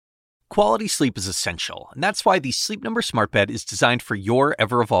Quality sleep is essential, and that's why the Sleep Number Smart Bed is designed for your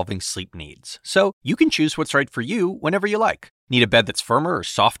ever-evolving sleep needs. So you can choose what's right for you whenever you like. Need a bed that's firmer or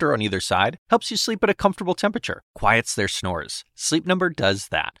softer on either side? Helps you sleep at a comfortable temperature, quiets their snores. Sleep Number does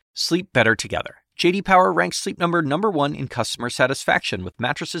that. Sleep better together. J.D. Power ranks Sleep Number #1 in customer satisfaction with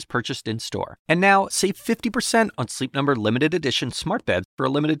mattresses purchased in-store. And now, save 50% on Sleep Number limited edition smart beds for a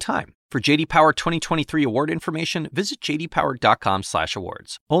limited time. For J.D. Power 2023 award information, visit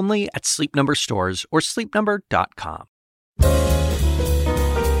jdpower.com/awards. Only at Sleep Number stores or sleepnumber.com.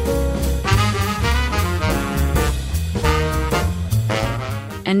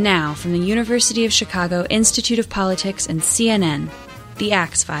 And now, from the University of Chicago Institute of Politics and CNN, The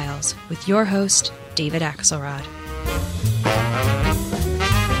Axe Files, with your host, David Axelrod.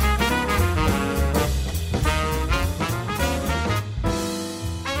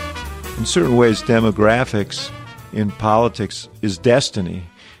 In certain ways, demographics in politics is destiny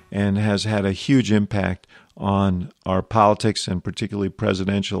and has had a huge impact on our politics and particularly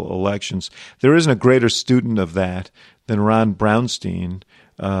presidential elections. There isn't a greater student of that than Ron Brownstein,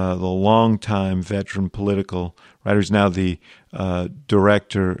 the longtime veteran political writer. He's now the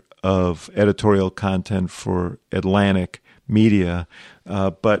director of editorial content for Atlantic Media,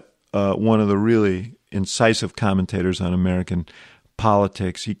 but one of the really incisive commentators on American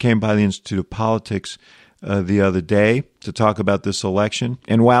politics. He came by the Institute of Politics the other day to talk about this election.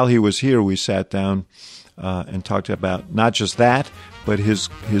 And while he was here, we sat down and talked about not just that, but his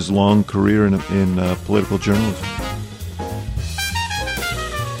long career in political journalism.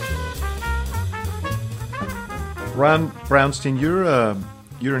 Ron Brownstein,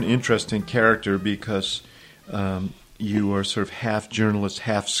 you're an interesting character because you are sort of half journalist,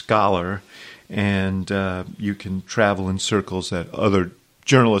 half scholar, and you can travel in circles that other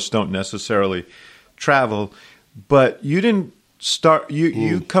journalists don't necessarily travel. But you didn't start.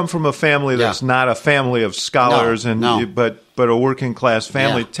 You come from a family that's not a family of scholars, but a working class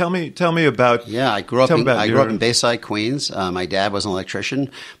family. Yeah. Tell me about. Yeah, I grew up in Bayside, Queens. My dad was an electrician.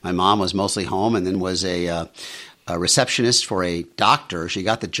 My mom was mostly home, and then was a receptionist for a doctor. She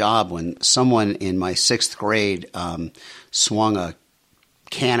got the job when someone in my sixth grade swung a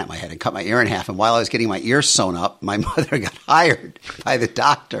can at my head and cut my ear in half. And while I was getting my ear sewn up, my mother got hired by the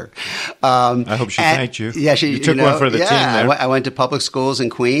doctor. I hope she thanked you. Yeah, you took one for the team there. I went to public schools in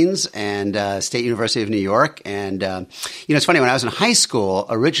Queens and State University of New York. And, it's funny, when I was in high school,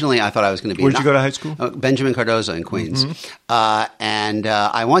 originally I thought I was going to be... Where'd you go to high school? Benjamin Cardozo in Queens. Mm-hmm. I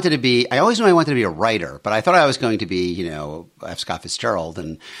always knew I wanted to be a writer, but I thought I was going to be, F. Scott Fitzgerald.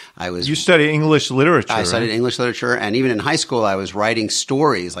 And I was... You studied English literature, I studied English literature. And even in high school, I was writing stories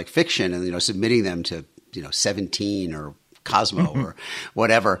like fiction and, submitting them to, 17 or Cosmo or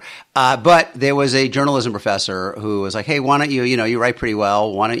whatever. But there was a journalism professor who was like, hey, why don't you, you write pretty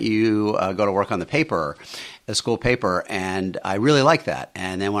well. Why don't you go to work on the school paper? And I really liked that.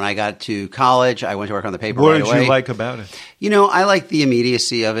 And then when I got to college, I went to work on the paper right away. What did you like about it? I liked the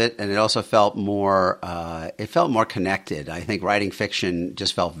immediacy of it, and it also felt more connected. I think writing fiction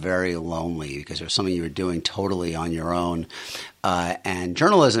just felt very lonely because there was something you were doing totally on your own. And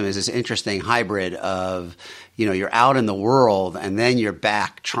journalism is this interesting hybrid of, you're out in the world and then you're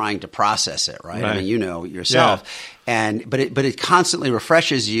back trying to process it, right? I mean, yourself. Yeah. But it constantly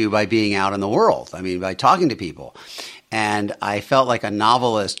refreshes you by being out in the world. I mean, by talking to people. And I felt like a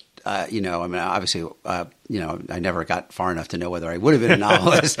novelist. Obviously, I never got far enough to know whether I would have been a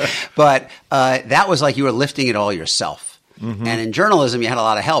novelist, but that was like you were lifting it all yourself. Mm-hmm. And in journalism, you had a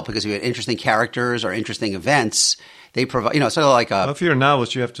lot of help because you had interesting characters or interesting events. They provide, sort of like if you're a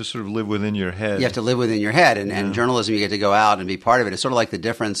novelist, you have to sort of live within your head. You have to live within your head. And journalism, you get to go out and be part of it. It's sort of like the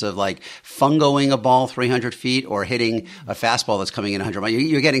difference of like fungoing a ball 300 feet or hitting a fastball that's coming in 100 miles.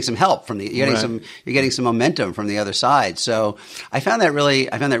 You're getting some help you're getting some momentum from the other side. So I found that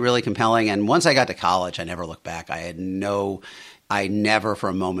really compelling. And once I got to college, I never looked back. I never for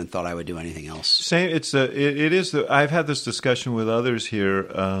a moment thought I would do anything else. Same. I've had this discussion with others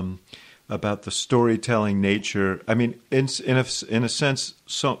here, about the storytelling nature. I mean, in a sense,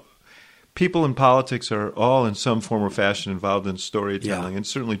 so people in politics are all in some form or fashion involved in storytelling, and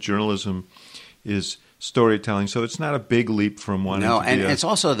certainly journalism is storytelling. So it's not a big leap from one. No, and it's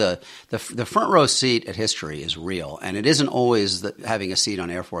also the front row seat at history is real, and it isn't always having a seat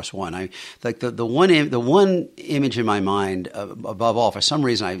on Air Force One. The one image in my mind above all, for some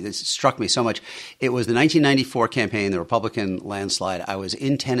reason, it struck me so much. It was the 1994 campaign, the Republican landslide. I was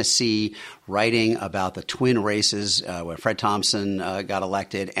in Tennessee writing about the twin races where Fred Thompson got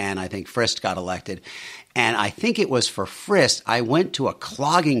elected, and I think Frist got elected. And I think it was for Frist. I went to a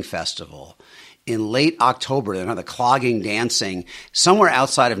clogging festival in late October, the clogging dancing, somewhere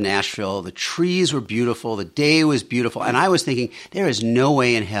outside of Nashville. The trees were beautiful. The day was beautiful. And I was thinking, there is no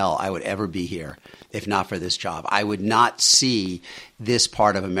way in hell I would ever be here if not for this job. I would not see this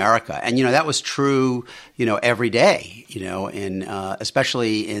part of America. And, that was true, every day, and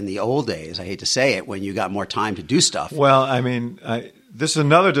especially in the old days, I hate to say it, when you got more time to do stuff. Well, this is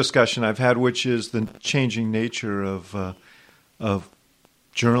another discussion I've had, which is the changing nature of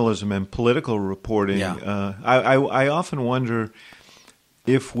journalism and political reporting. Yeah. I often wonder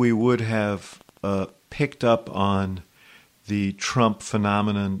if we would have picked up on the Trump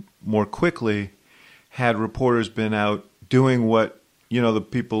phenomenon more quickly had reporters been out doing what, the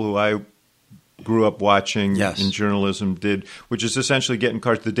people who I grew up watching in journalism did, which is essentially getting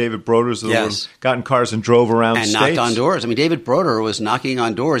cars. The David Broders of the world got in cars and drove around and states. Knocked on doors. David Broder was knocking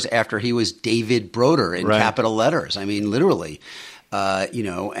on doors after he was David Broder in capital letters. Literally.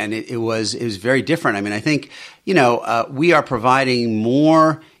 And it was very different. I think, we are providing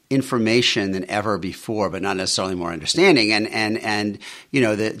more information than ever before, but not necessarily more understanding. And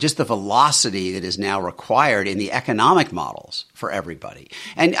just the velocity that is now required in the economic models for everybody.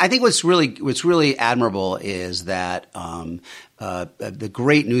 And I think what's really admirable is that the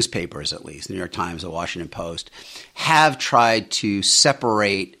great newspapers, at least the New York Times, the Washington Post, have tried to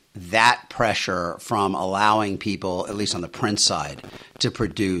separate that pressure from allowing people, at least on the print side, to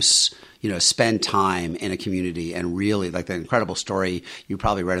produce, spend time in a community. And really, like the incredible story you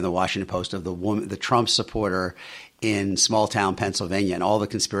probably read in the Washington Post of the Trump supporter in small town Pennsylvania and all the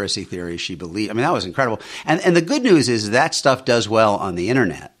conspiracy theories she believed. That was incredible. And the good news is that stuff does well on the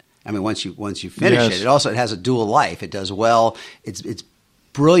internet. Once you finish it, it has a dual life. It does well. It's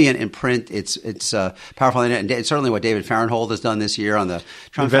brilliant in print. It's powerful in it, and it's certainly what David Farenthold has done this year on the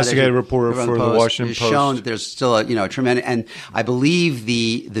Trump investigative reporter for the Washington Post. Shown that there's still a tremendous, and I believe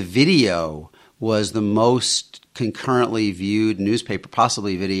the video was the most concurrently viewed newspaper,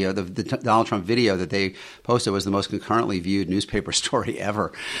 possibly video. The Donald Trump video that they posted was the most concurrently viewed newspaper story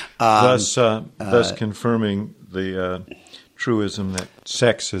ever. Thus confirming the truism that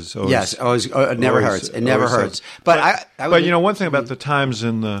sex is always it never hurts. It never hurts. But one thing about the Times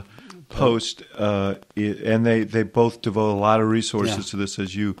and the Post, and they both devote a lot of resources to this,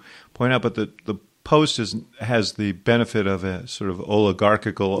 as you point out. But the Post has the benefit of a sort of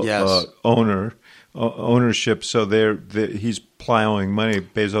oligarchical ownership. So he's plowing money.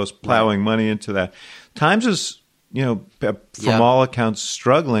 Bezos plowing money into that. Times is, from all accounts,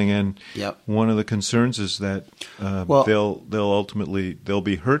 struggling, and one of the concerns is that they'll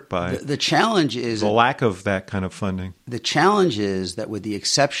be hurt by the challenge is the lack of that kind of funding. The challenge is that, with the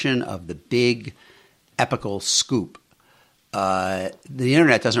exception of the big epical scoop, the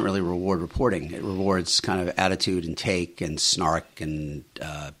internet doesn't really reward reporting. It rewards kind of attitude and take and snark and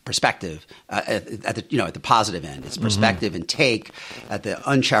perspective at the positive end. It's perspective and take. At the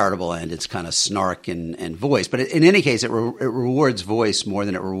uncharitable end, it's kind of snark and voice. But in any case, it rewards voice more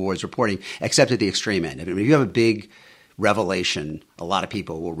than it rewards reporting, except at the extreme end. If you have a big revelation, a lot of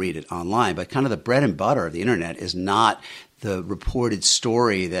people will read it online. But kind of the bread and butter of the internet is not the reported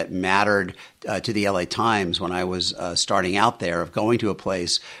story that mattered to the LA Times when I was starting out there, of going to a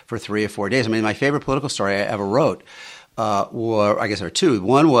place for 3 or 4 days. My favorite political story I ever wrote, or I guess there are two.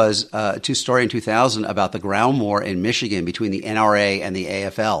 One was a story in 2000 about the ground war in Michigan between the NRA and the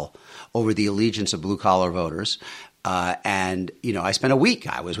AFL over the allegiance of blue-collar voters. I spent a week.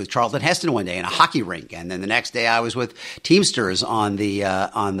 I was with Charlton Heston one day in a hockey rink, and then the next day I was with Teamsters on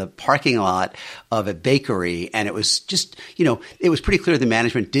the parking lot of a bakery. And it was just, it was pretty clear the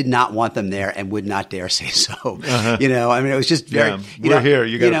management did not want them there and would not dare say so. It was just very. We're here.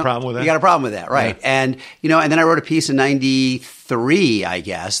 You got a problem with that? You got a problem with that, right? Yeah. And and then I wrote a piece in '93, I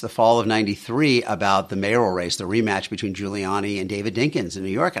guess, the fall of '93, about the mayoral race, the rematch between Giuliani and David Dinkins in New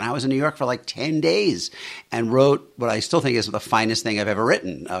York. And I was in New York for like 10 days and wrote what I still think is the finest thing I've ever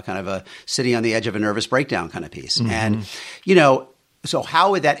written, kind of a sitting on the edge of a nervous breakdown kind of piece. And, so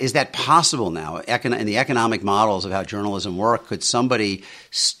how is that possible now in the economic models of how journalism work? Could somebody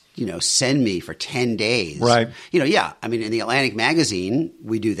send me for 10 days? Right. In the Atlantic magazine,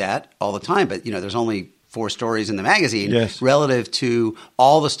 we do that all the time, but, there's only 4 stories in the magazine relative to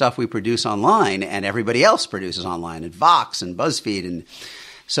all the stuff we produce online and everybody else produces online, and Vox and BuzzFeed. And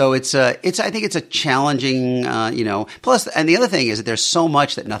so I think it's a challenging, plus, and the other thing is that there's so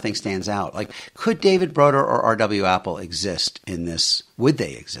much that nothing stands out. Like, could David Broder or R.W. Apple exist in this? Would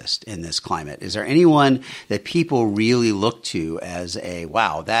they exist in this climate? Is there anyone that people really look to as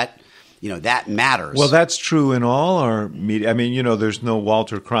that matters? Well, that's true in all our media. There's no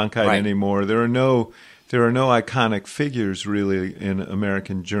Walter Cronkite anymore. There are no there are no iconic figures really in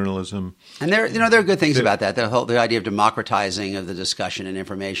American journalism. And there are good things about that. The idea of democratizing of the discussion and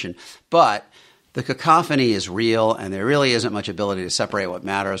information, but the cacophony is real, and there really isn't much ability to separate what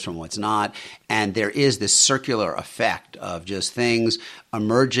matters from what's not. And there is this circular effect of just things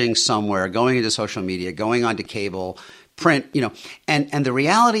emerging somewhere, going into social media, going onto cable, print, and the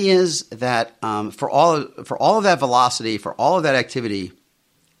reality is that for all of that velocity, for all of that activity,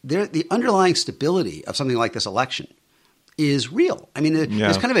 the underlying stability of something like this election is real. I mean,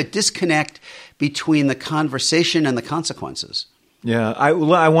 there's kind of a disconnect between the conversation and the consequences. Yeah, I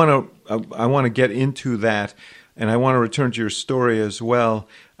want to get into that, and I want to return to your story as well.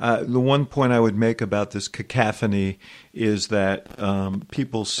 The one point I would make about this cacophony is that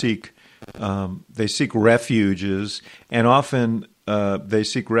people seek refuges, and often they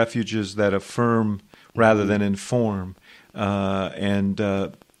seek refuges that affirm rather than inform,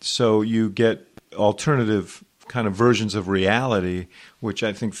 so you get alternative kind of versions of reality, which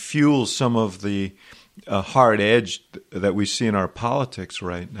I think fuels some of the hard edge that we see in our politics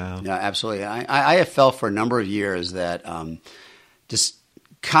right now. Yeah, absolutely. I have felt for a number of years that just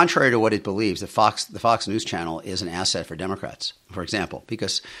contrary to what it believes, the Fox News Channel is an asset for Democrats, for example,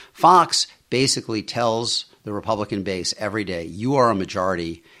 because Fox basically tells the Republican base every day, you are a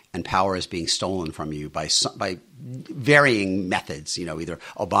majority and power is being stolen from you by varying methods. Either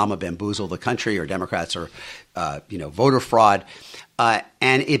Obama bamboozled the country or Democrats are, voter fraud.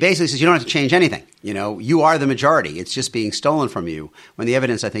 And it basically says you don't have to change anything. You are the majority. It's just being stolen from you. When the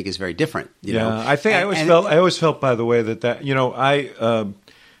evidence, I think, is very different. I think I always felt, by the way, that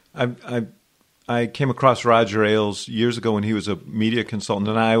I came across Roger Ailes years ago when he was a media consultant,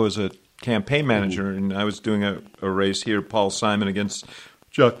 and I was a campaign manager, and I was doing a race here, Paul Simon against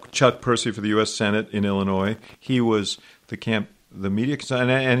Chuck Percy for the U.S. Senate in Illinois. He was the media consultant,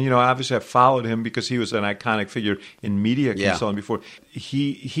 and obviously I followed him because he was an iconic figure in media consulting before.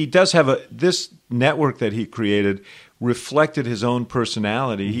 He does have this network that he created reflected his own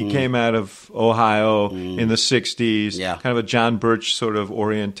personality. He came out of Ohio in the 60s, kind of a John Birch sort of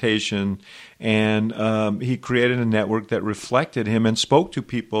orientation, and he created a network that reflected him and spoke to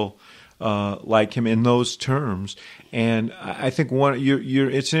people like him in those terms. And I think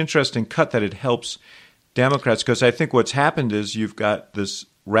it's an interesting cut that it helps Democrats, because I think what's happened is you've got this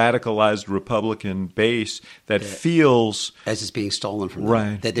radicalized Republican base that feels as it's being stolen from them,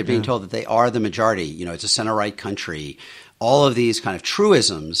 right, that they're being told that they are the majority. It's a center-right country. All of these kind of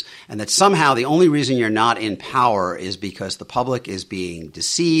truisms, and that somehow the only reason you're not in power is because the public is being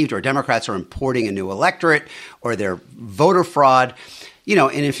deceived, or Democrats are importing a new electorate, or they're voter fraud.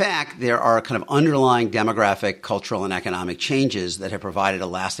 And in fact, there are kind of underlying demographic, cultural, and economic changes that have provided a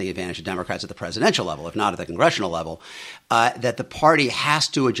lasting advantage to Democrats at the presidential level, if not at the congressional level, that the party has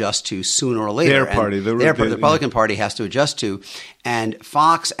to adjust to sooner or later. The Republican Party has to adjust to. And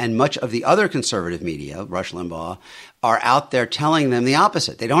Fox and much of the other conservative media, Rush Limbaugh, are out there telling them the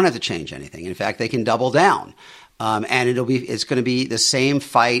opposite. They don't have to change anything. In fact, they can double down. And it's going to be the same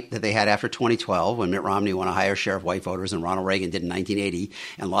fight that they had after 2012 when Mitt Romney won a higher share of white voters than Ronald Reagan did in 1980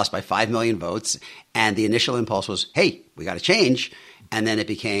 and lost by 5 million votes. And the initial impulse was, hey, we got to change. And then it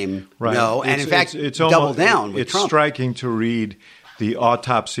became no. And in fact, it's doubled down with Trump. It's striking to read the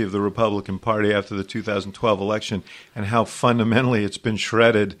autopsy of the Republican Party after the 2012 election and how fundamentally it's been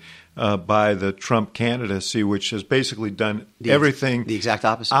shredded by the Trump candidacy, which has basically done everything the exact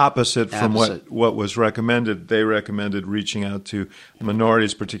opposite from what was recommended. They recommended reaching out to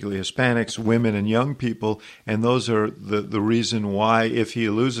minorities, particularly Hispanics, women, and young people, and those are the reason why, if he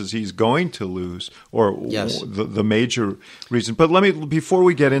loses, he's going to lose, or the major reason. But before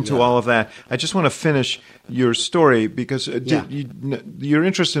we get into all of that, I just want to finish your story, because your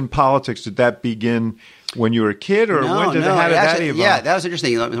interest in politics, did that begin when you were a kid, or how did that evolve? Yeah, that was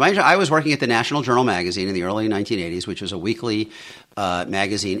interesting. I was working at the National Journal magazine in the early 1980s, which was a weekly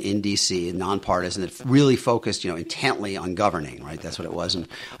magazine in D.C., nonpartisan, that really focused, intently on governing. Right, that's what it was. And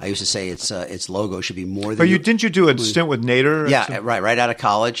I used to say its logo should be more than. But didn't you do a stint with Nader? Yeah, right out of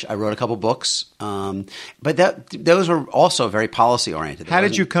college, I wrote a couple books. But those were also very policy oriented. How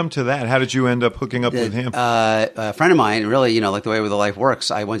did you come to that? How did you end up hooking up with him? A friend of mine, really, like the way the life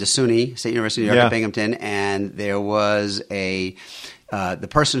works. I went to SUNY, State University of New York at Binghamton, and there was the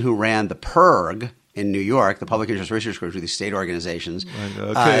person who ran the PERG, in New York, the public interest research groups, with these state organizations.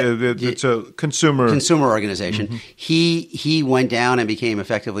 It's a consumer organization. Mm-hmm. He went down and became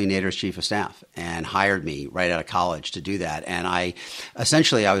effectively Nader's chief of staff and hired me right out of college to do that. And I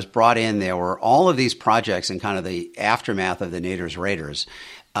was brought in. There were all of these projects in kind of the aftermath of the Nader's Raiders.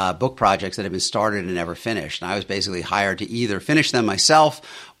 Book projects that had been started and never finished. And I was basically hired to either finish them myself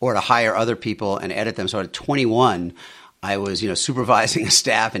or to hire other people and edit them. So at 21, I was, supervising a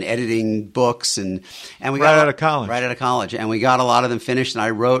staff and editing books, and we got out of college. Right out of college, and we got a lot of them finished. And I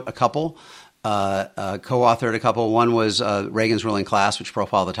wrote a couple, co-authored a couple. One was Reagan's Ruling Class, which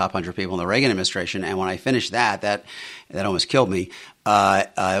profiled the top 100 people in the Reagan administration. And when I finished that almost killed me.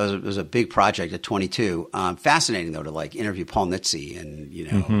 It was a big project at 22. Fascinating though to interview Paul Nitze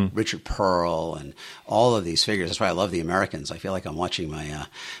and Richard Pearl and all of these figures. That's why I love the Americans. I feel like I'm watching my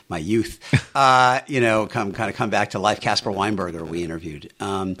youth. Come back to life. Caspar Weinberger we interviewed,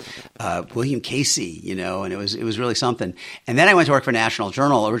 William Casey. And it was really something. And then I went to work for National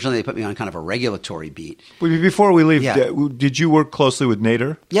Journal. Originally they put me on kind of a regulatory beat. Before we leave, did you work closely with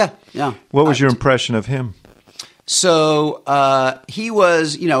Nader? Yeah. What was your impression of him? So he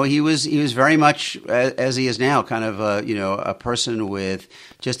was very much as he is now, kind of a person with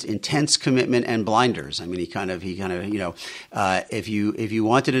just intense commitment and blinders. I mean, he kind of if you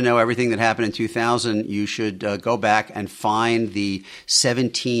wanted to know everything that happened in 2000, you should go back and find the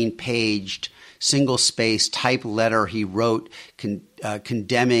 17-paged single-space type letter he wrote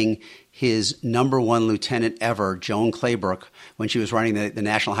condemning his number one lieutenant ever, Joan Claybrook, when she was running the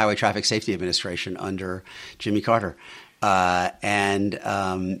National Highway Traffic Safety Administration under Jimmy Carter. He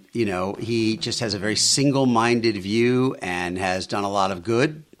just has a very single-minded view and has done a lot of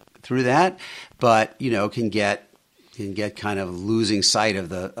good through that, but, can get kind of losing sight of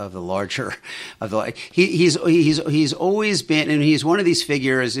the larger he's always been, and he's one of these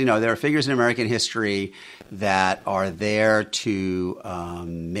figures. There are figures in American history that are there to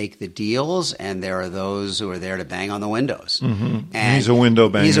make the deals, and there are those who are there to bang on the windows. Mm-hmm. And he's a window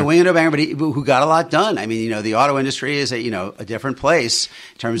banger. He's a window banger, but who got a lot done. I mean, the auto industry is a different place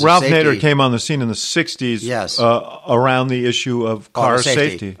in terms Ralph of safety. Nader came on the scene in the 60s yes. Around the issue of car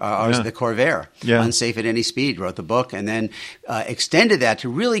safety. The Corvair, Unsafe at Any Speed, wrote the book, and then extended that to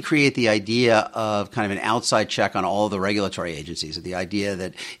really create the idea of kind of an outside check on all of the regulatory agencies, the idea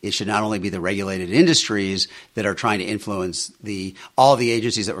that it should not only be the regulated industries that are trying to influence all the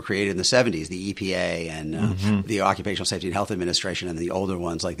agencies that were created in the 70s, the EPA and the Occupational Safety and Health Administration, and the older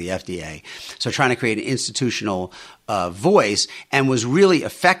ones like the FDA. So trying to create an institutional voice, and was really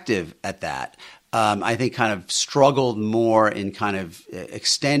effective at that. I think kind of struggled more in kind of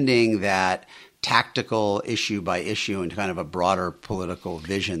extending that tactical issue by issue into kind of a broader political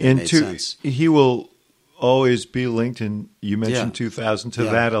vision that made sense. He will always be linked, and you mentioned 2000 to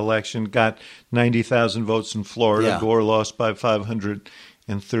that election, got 90,000 votes in Florida. Yeah. Gore lost by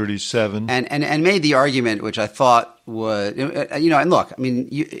 537. And made the argument, which I thought was, and look, I mean,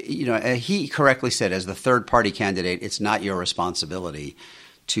 he correctly said, as the third party candidate, it's not your responsibility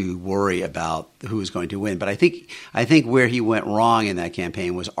to worry about who is going to win. But I think where he went wrong in that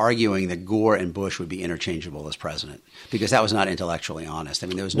campaign was arguing that Gore and Bush would be interchangeable as president, because that was not intellectually honest. I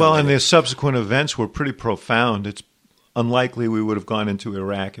mean, there was no and the subsequent events were pretty profound. It's unlikely we would have gone into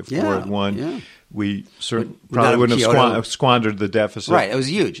Iraq if Gore had won. Yeah. We probably wouldn't have squandered the deficit. Right. It was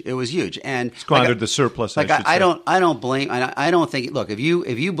huge. And squandered the surplus. I don't blame. I don't think. Look, if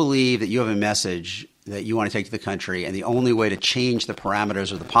you believe that you have a message that you want to take to the country, and the only way to change the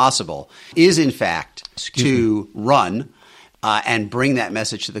parameters of the possible is, in fact, to run and bring that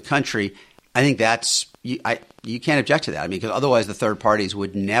message to the country, I think that's you can't object to that. I mean, because otherwise the third parties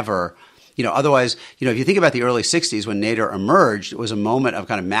would never. Otherwise, if you think about the early 60s when Nader emerged, it was a moment of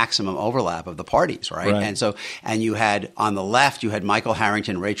kind of maximum overlap of the parties, right? And you had, on the left, you had Michael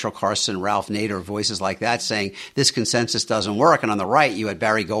Harrington, Rachel Carson, Ralph Nader, voices like that saying this consensus doesn't work. And on the right, you had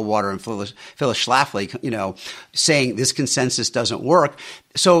Barry Goldwater and Phyllis Schlafly, saying this consensus doesn't work.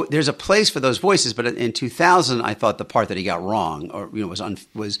 So there's a place for those voices. But in 2000, I thought the part that he got wrong, or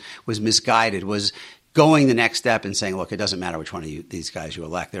was misguided, was going the next step and saying, look, it doesn't matter which one of these guys you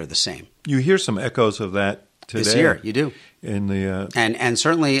elect; they're the same. You hear some echoes of that today. This year, you do. In the and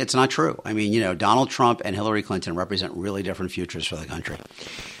certainly it's not true. I mean, Donald Trump and Hillary Clinton represent really different futures for the country.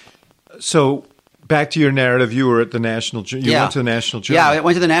 So back to your narrative, you were at the National Journal. You went to the National Journal. Yeah, I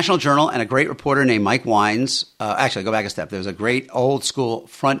went to the National Journal, and a great reporter named Mike Wines. Actually, go back a step. There was a great old school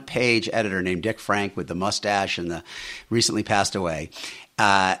front page editor named Dick Frank with the mustache and the recently passed away.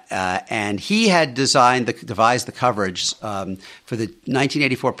 And he had devised the coverage for the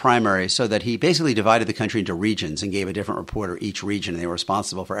 1984 primary so that he basically divided the country into regions and gave a different reporter each region, and they were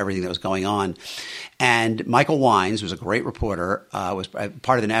responsible for everything that was going on. And Michael Wines, who was a great reporter, was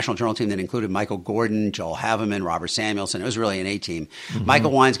part of the National Journal team that included Michael Gordon, Joel Haveman, Robert Samuelson. It was really an A-team. Mm-hmm.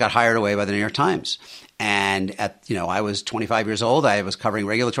 Michael Wines got hired away by the New York Times. And I was 25 years old. I was covering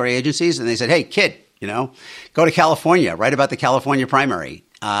regulatory agencies, and they said, "Hey, kid, go to California, write about the California primary."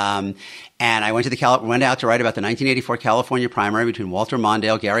 And I went out to write about the 1984 California primary between Walter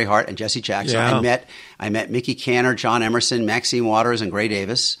Mondale, Gary Hart, and Jesse Jackson. Yeah. I met Mickey Cantor, John Emerson, Maxine Waters, and Gray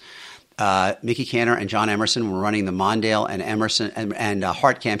Davis. Mickey Cantor and John Emerson were running the Mondale and Emerson and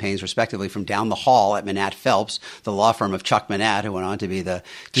Hart campaigns, respectively, from down the hall at Manat Phelps, the law firm of Chuck Manat, who went on to be the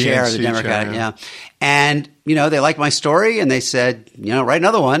chair of the Democratic. Yeah. And, they liked my story, and they said, write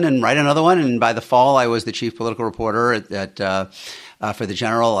another one. And by the fall, I was the chief political reporter for the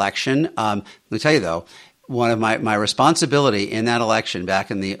general election. Let me tell you, though, one of my responsibility in that election back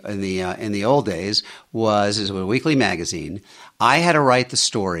in the old days was, as a weekly magazine, I had to write the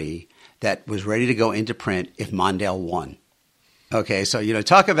story that was ready to go into print if Mondale won. Okay, so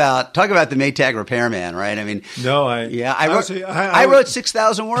talk about the Maytag repairman, right? I mean, I wrote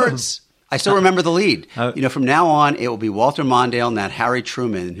 6,000 words. I still remember the lead. From now on, it will be Walter Mondale and that Harry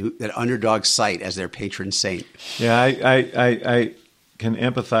Truman that underdogs cite as their patron saint. Yeah, I can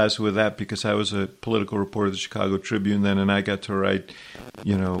empathize with that because I was a political reporter of the Chicago Tribune then, and I got to write,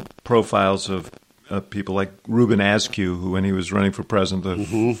 profiles of people like Reuben Askew, who, when he was running for president,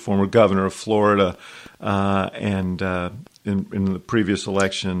 the former governor of Florida, and in the previous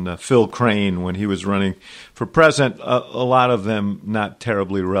election, Phil Crane, when he was running for president. A lot of them not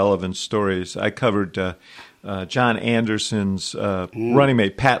terribly relevant stories. I covered John Anderson's running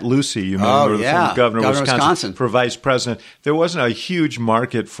mate, Pat Lucey, the former governor of Wisconsin, for vice president. There wasn't a huge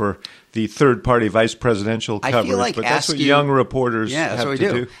market for the third-party vice presidential coverage, but that's what young reporters have to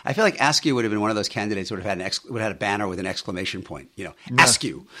do. I feel like Askew would have been one of those candidates who would have had a banner with an exclamation point.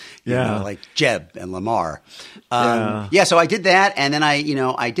 Askew, like Jeb and Lamar. So I did that, and then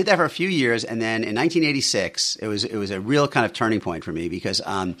I did that for a few years, and then in 1986, it was a real kind of turning point for me because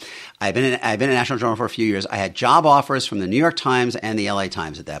I've been at National Journal for a few years. I had job offers from the New York Times and the LA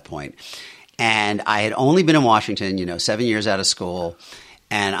Times at that point, and I had only been in Washington, 7 years out of school.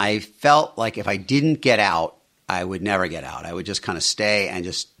 And I felt like if I didn't get out, I would never get out. I would just kind of stay and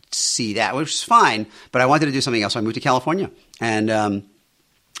just see that, which is fine. But I wanted to do something else. So I moved to California. And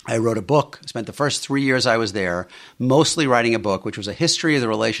I wrote a book. Spent the first 3 years I was there mostly writing a book, which was a history of the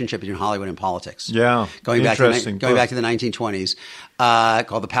relationship between Hollywood and politics. Yeah, going back to the 1920s,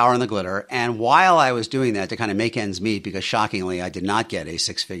 called The Power and the Glitter. And while I was doing that to kind of make ends meet, because shockingly I did not get a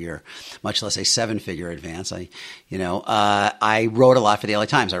 6-figure, much less a 7-figure advance. I wrote a lot for the LA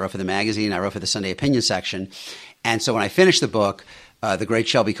Times. I wrote for the magazine. I wrote for the Sunday Opinion section. And so when I finished the book, the great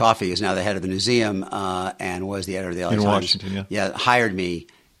Shelby Coffey, who's now the head of the museum and was the editor of the LA Times, Washington, hired me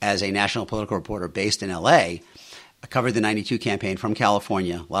as a national political reporter based in L.A. I covered the 92 campaign from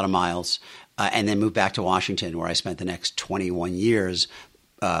California, a lot of miles, and then moved back to Washington, where I spent the next 21 years,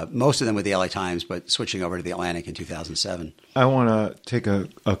 most of them with the L.A. Times, but switching over to the Atlantic in 2007. I want to take a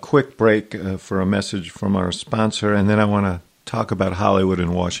quick break for a message from our sponsor, and then I want to talk about Hollywood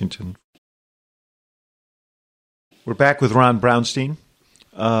and Washington. We're back with Ron Brownstein.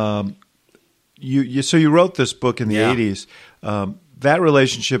 You wrote this book in the 80s. That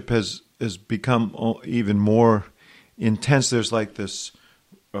relationship has become even more intense. There's like this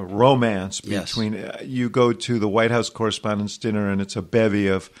romance between you go to the White House Correspondents' Dinner, and it's a bevy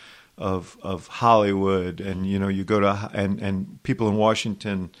of Hollywood, and you go to and people in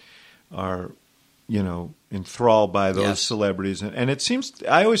Washington are enthralled by those celebrities, and it seems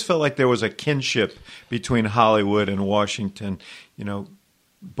I always felt like there was a kinship between Hollywood and Washington.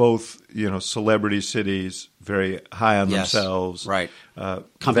 Both celebrity cities, very high on themselves, right?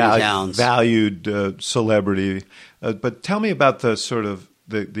 Company towns, valued celebrity. But tell me about the sort of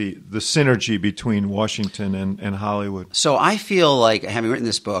the synergy between Washington and Hollywood. So I feel like, having written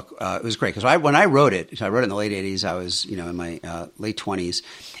this book, it was great because when I wrote it, I wrote it in the late 80s. I was in my late 20s.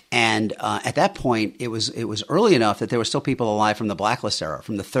 And at that point, it was early enough that there were still people alive from the Blacklist era,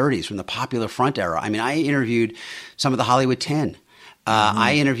 from the 30s, from the Popular Front era. I mean, I interviewed some of the Hollywood 10.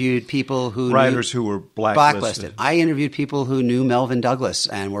 I interviewed people who writers who were blacklisted. I interviewed people who knew Melvin Douglas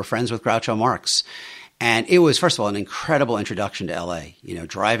and were friends with Groucho Marx. And it was, first of all, an incredible introduction to L.A.,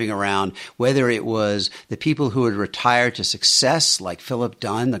 driving around, whether it was the people who had retired to success, like Philip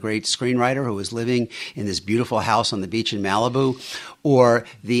Dunn, the great screenwriter who was living in this beautiful house on the beach in Malibu, or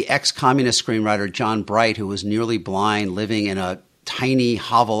the ex-communist screenwriter John Bright, who was nearly blind, living in a tiny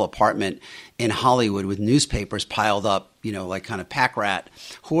hovel apartment in Hollywood with newspapers piled up, like kind of pack rat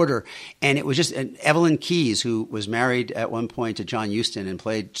hoarder. And it was just Evelyn Keyes, who was married at one point to John Huston and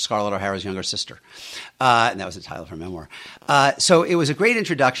played Scarlett O'Hara's younger sister. And that was the title of her memoir. So it was a great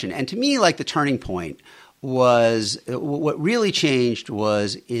introduction. And to me, like, the turning point was what really changed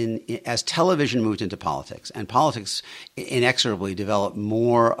was as television moved into politics, and politics inexorably developed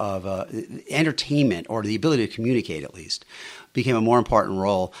more of entertainment, or the ability to communicate at least, became a more important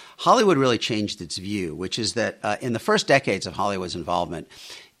role. Hollywood really changed its view, which is that in the first decades of Hollywood's involvement,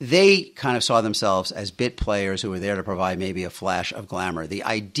 they kind of saw themselves as bit players who were there to provide maybe a flash of glamour. The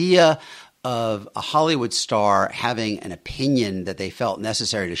idea of a Hollywood star having an opinion that they felt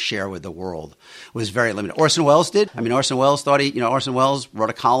necessary to share with the world was very limited. Orson Welles did. I mean, Orson Welles thought Orson Welles wrote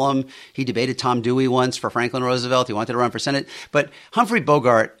a column. He debated Tom Dewey once for Franklin Roosevelt. He wanted to run for Senate. But Humphrey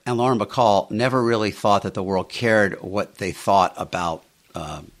Bogart and Lauren Bacall never really thought that the world cared what they thought about,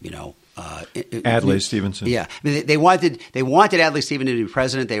 Adlai Stevenson. Yeah, I mean, they wanted Adlai Stevenson to be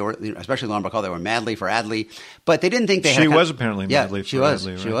president. They were, especially Lauren Bacall, they were madly for Adlai, but they didn't think they had. She was apparently madly for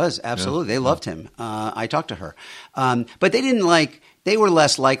Adlai. Right? She was absolutely. Yeah. They loved him. I talked to her, but they didn't like. They were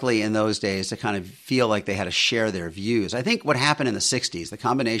less likely in those days to kind of feel like they had to share their views. I think what happened in the 60s, the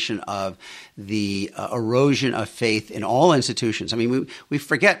combination of the erosion of faith in all institutions. I mean, we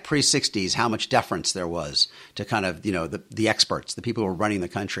forget pre-60s how much deference there was to kind of, the experts, the people who were running the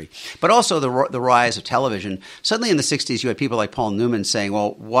country. But also the rise of television. Suddenly in the 60s, you had people like Paul Newman saying,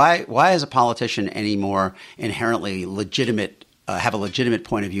 well, why is a politician any more inherently legitimate, have a legitimate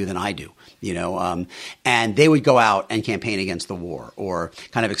point of view than I do? And they would go out and campaign against the war or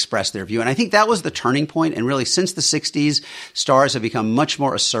kind of express their view. And I think that was the turning point. And really, since the 60s, stars have become much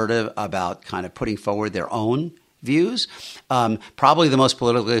more assertive about kind of putting forward their own views. Probably the most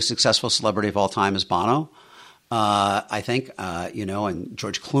politically successful celebrity of all time is Bono. I think, and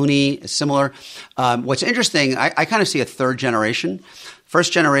George Clooney is similar. What's interesting, I kind of see a third generation.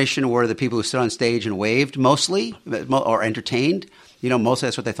 First generation were the people who stood on stage and waved mostly, or entertained. Mostly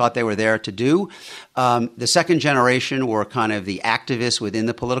that's what they thought they were there to do. The second generation were kind of the activists within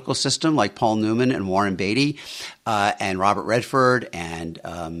the political system, like Paul Newman and Warren Beatty, and Robert Redford, and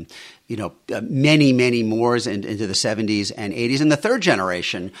many, many more into the 70s and 80s. And the third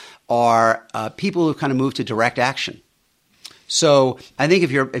generation are people who kind of moved to direct action. So I think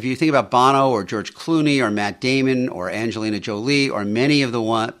if you think about Bono or George Clooney or Matt Damon or Angelina Jolie or many of the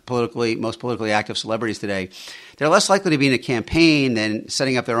most politically active celebrities today, they're less likely to be in a campaign than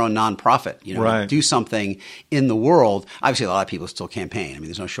setting up their own nonprofit, right. Do something in the world. Obviously, a lot of people still campaign. I mean,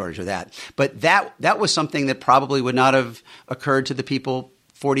 there's no shortage of that. But that was something that probably would not have occurred to the people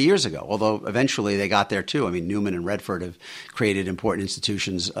 40 years ago, although eventually they got there too. I mean, Newman and Redford have created important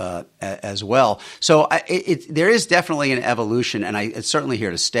institutions as well. So there is definitely an evolution, and it's certainly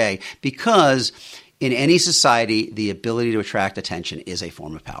here to stay, because in any society, the ability to attract attention is a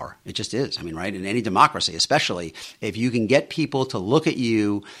form of power. It just is. I mean, right? In any democracy, especially if you can get people to look at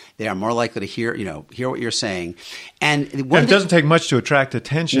you, they are more likely to hear what you're saying. And it doesn't take much to attract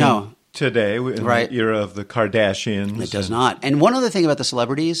attention. No. Today, in the era of the Kardashians. It does not. And one other thing about the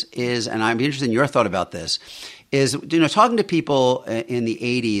celebrities is, and I'm interested in your thought about this, is talking to people in the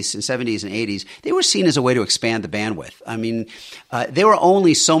 80s and 70s and 80s, they were seen as a way to expand the bandwidth. I mean, there were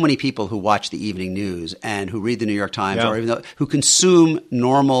only so many people who watch the evening news and who read the New York Times or even who consume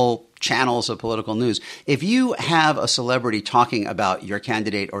normal channels of political news. If you have a celebrity talking about your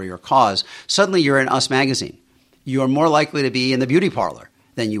candidate or your cause, suddenly you're in Us Magazine. You're more likely to be in the beauty parlor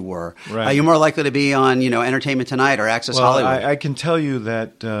than you were. Right. You're more likely to be on, Entertainment Tonight or Access Hollywood. I can tell you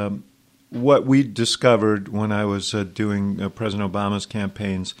that what we discovered when I was doing President Obama's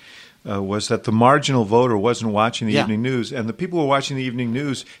campaigns was that the marginal voter wasn't watching the evening news, and the people who were watching the evening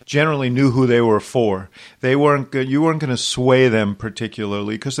news generally knew who they were for. You weren't going to sway them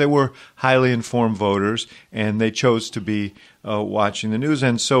particularly because they were highly informed voters, and they chose to be watching the news.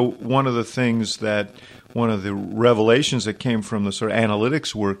 And so one of the revelations that came from the sort of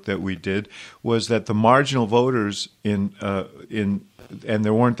analytics work that we did was that the marginal voters and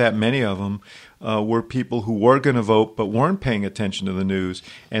there weren't that many of them, were people who were going to vote but weren't paying attention to the news.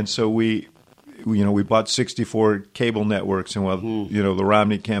 And so we bought 64 cable networks, and while the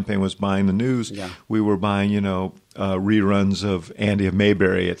Romney campaign was buying the news, we were buying reruns of Andy of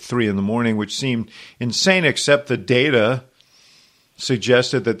Mayberry at 3 a.m, which seemed insane, except the data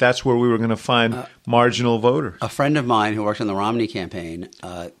suggested that that's where we were going to find marginal voters. A friend of mine who worked on the Romney campaign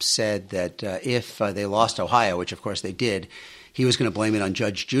said that if they lost Ohio, which of course they did, he was going to blame it on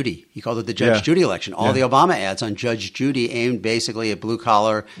Judge Judy. He called it the Judge Judy election. All the Obama ads on Judge Judy aimed basically at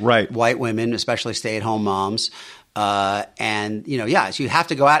blue-collar white women, especially stay-at-home moms. And so you have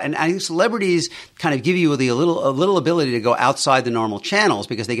to go out, and I think celebrities kind of give you a little ability to go outside the normal channels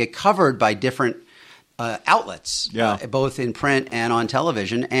because they get covered by different outlets, both in print and on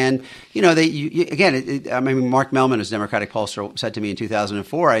television. And Mark Mellman, as Democratic pollster, said to me in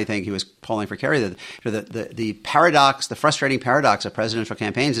 2004, I think he was polling for Kerry, that the paradox, the frustrating paradox of presidential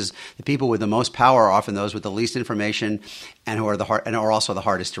campaigns is the people with the most power are often those with the least information and who are also the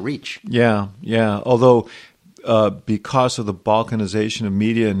hardest to reach. Yeah. Although because of the balkanization of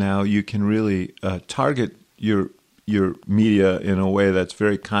media now, you can really target your media in a way that's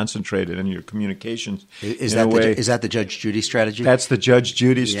very concentrated in your communications. Is that the Judge Judy strategy? That's the Judge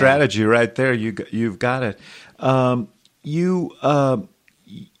Judy strategy right there. You've got it.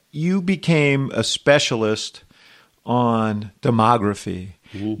 You became a specialist on demography.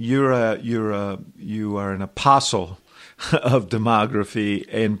 Mm-hmm. You are an apostle of demography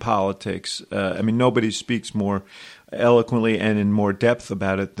in politics. Nobody speaks more eloquently and in more depth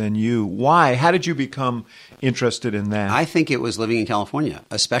about it than you. Why? How did you become interested in that? I think it was living in California,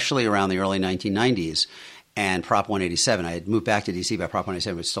 especially around the early 1990s and Prop 187. I had moved back to D.C. by Prop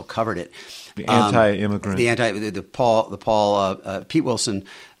 187, but still covered it. The anti-immigrant. The Pete Wilson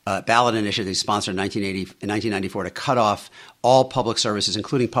ballot initiative they sponsored in 1994 to cut off all public services,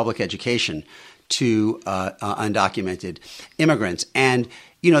 including public education, to undocumented immigrants. And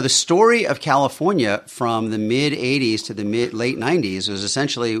the story of California from the mid-'80s to the late '90s was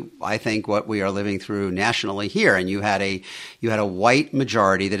essentially, I think, what we are living through nationally here. And you had a white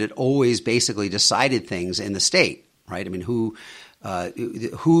majority that had always basically decided things in the state, right? I mean,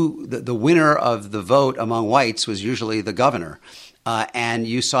 the winner of the vote among whites was usually the governor, and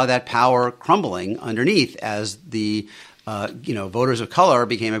you saw that power crumbling underneath as the voters of color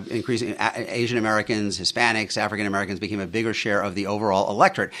became increasing. Asian Americans, Hispanics, African Americans became a bigger share of the overall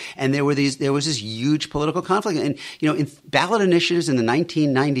electorate, and there was this huge political conflict. And in ballot initiatives in the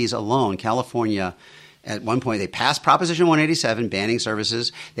 1990s alone, California, at one point, they passed Proposition 187, banning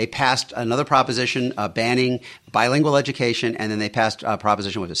services. They passed another proposition banning bilingual education, and then they passed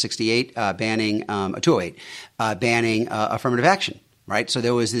Proposition 68, banning 208, banning affirmative action. Right, so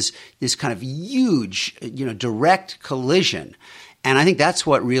there was this kind of huge, direct collision, and I think that's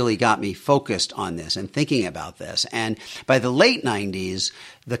what really got me focused on this and thinking about this. And by the late '90s,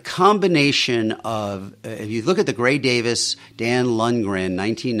 the combination of if you look at the Gray Davis, Dan Lundgren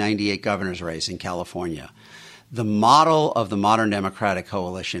 1998 governor's race in California, the model of the modern Democratic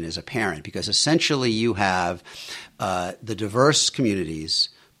coalition is apparent because essentially you have the diverse communities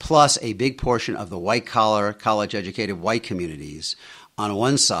plus a big portion of the white-collar, college-educated white communities on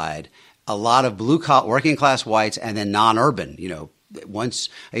one side, a lot of blue-collar, working-class whites, and then non-urban. Once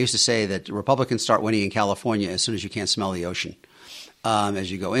I used to say that Republicans start winning in California as soon as you can't smell the ocean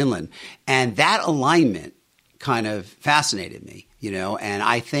as you go inland. And that alignment kind of fascinated me, and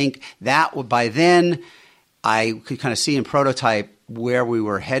I think that by then I could kind of see in prototype where we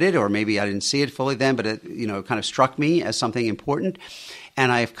were headed, or maybe I didn't see it fully then, but it kind of struck me as something important. And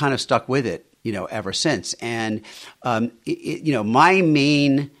I've kind of stuck with it, ever since. And, my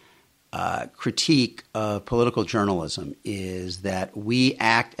main critique of political journalism is that we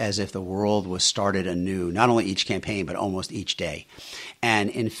act as if the world was started anew, not only each campaign, but almost each day. And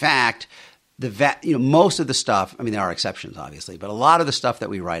in fact, most of the stuff, there are exceptions, obviously, but a lot of the stuff that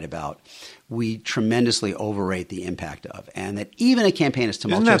we write about, we tremendously overrate the impact of, and that even a campaign as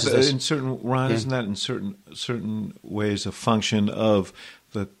tumultuous as this, isn't that in certain ways a function of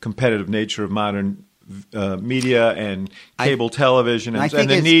the competitive nature of modern media and cable television, and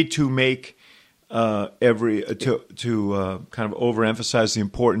the need to make kind of overemphasize the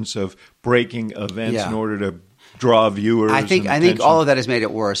importance of breaking events in order to draw viewers. I think all of that has made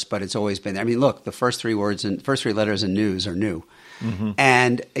it worse, but it's always been there. Look, the first three letters in news are new. Mm-hmm.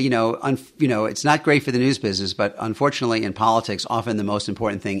 And, it's not great for the news business, but unfortunately in politics, often the most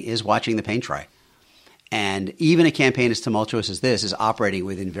important thing is watching the paint dry. And even a campaign as tumultuous as this is operating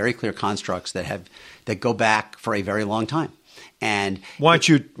within very clear constructs that go back for a very long time. And why don't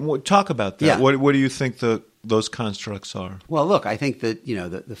you talk about that? Yeah. What do you think those constructs are? Well, look, I think that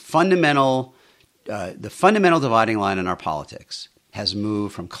the fundamental dividing line in our politics has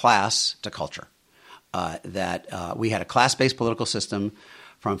moved from class to culture. We had a class-based political system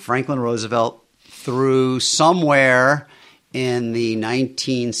from Franklin Roosevelt through somewhere in the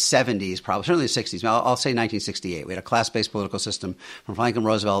 1970s, probably certainly the 60s. I'll say 1968. We had a class-based political system from Franklin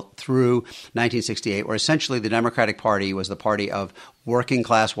Roosevelt through 1968, where essentially the Democratic Party was the party of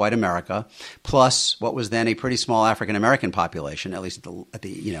working-class white America, plus what was then a pretty small African-American population, at least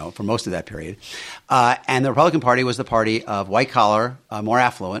for most of that period. And the Republican Party was the party of white-collar, more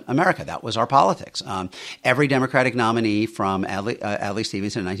affluent America. That was our politics. Every Democratic nominee from Adlai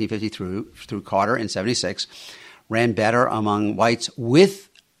Stevenson in 1950 through Carter in 76 ran better among whites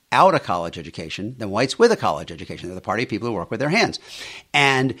without a college education than whites with a college education. They're the party of people who work with their hands.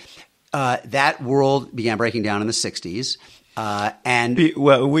 And that world began breaking down in the 60s.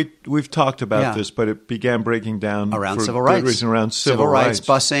 We've talked about this, but it began breaking down around for civil rights. Reason, around civil rights,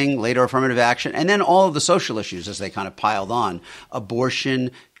 busing, later affirmative action, and then all of the social issues as they kind of piled on: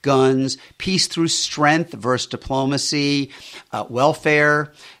 abortion, guns, peace through strength versus diplomacy,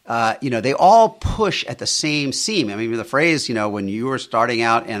 welfare. They all push at the same seam. I mean, the phrase, when you were starting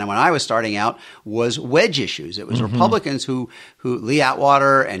out and when I was starting out was wedge issues. It was Republicans who Lee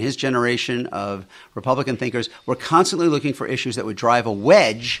Atwater and his generation of Republican thinkers were constantly looking for issues that would drive a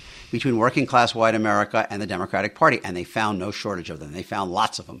wedge between working class white America and the Democratic Party. And they found no shortage of them. They found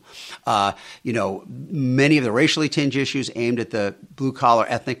lots of them. Many of the racially tinged issues aimed at the blue collar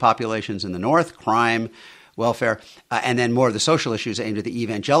ethnic populations in the North, crime, welfare, and then more of the social issues aimed at the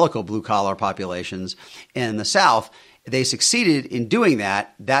evangelical blue-collar populations in the South. They succeeded in doing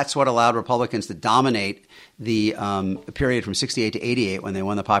that. That's what allowed Republicans to dominate the period from 68 to 88 when they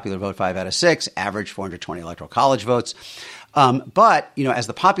won the popular vote 5 out of 6, averaged 420 electoral college votes. But as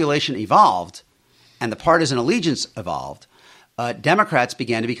the population evolved and the partisan allegiance evolved, Democrats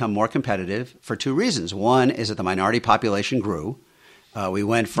began to become more competitive for two reasons. One is that the minority population grew. We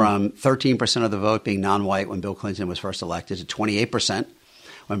went from 13% of the vote being non-white when Bill Clinton was first elected to 28%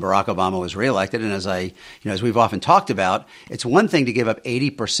 when Barack Obama was reelected. And as we've often talked about, it's one thing to give up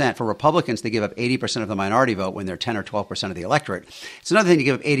 80% for Republicans to give up 80% of the minority vote when they're 10 or 12% of the electorate. It's another thing to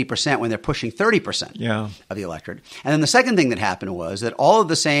give up 80% when they're pushing 30% of the electorate. And then the second thing that happened was that all of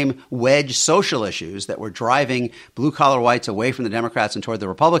the same wedge social issues that were driving blue-collar whites away from the Democrats and toward the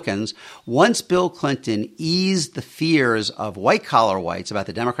Republicans, once Bill Clinton eased the fears of white-collar whites about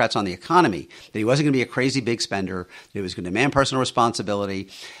the Democrats on the economy, that he wasn't going to be a crazy big spender, that he was going to demand personal responsibility,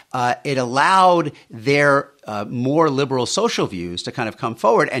 it allowed their more liberal social views to kind of come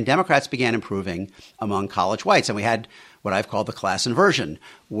forward, and Democrats began improving among college whites. And we had what I've called the class inversion,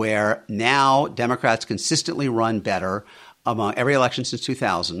 where now Democrats consistently run better among every election since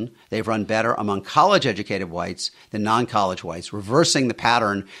 2000. They've run better among college-educated whites than non-college whites, reversing the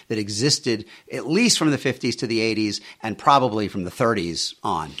pattern that existed at least from the 50s to the 80s and probably from the 30s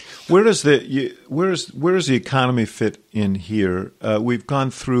on. Where does the economy fit in here? We've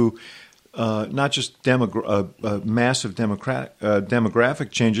gone through not just massive demographic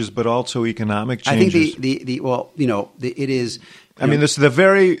changes, but also economic changes. I think it is. I mean, this is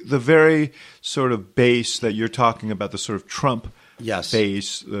the very sort of base that you're talking about, the sort of Trump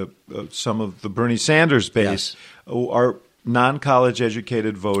base, some of the Bernie Sanders base, are non-college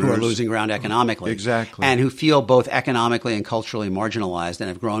educated voters. Who are losing ground economically. Exactly. And who feel both economically and culturally marginalized and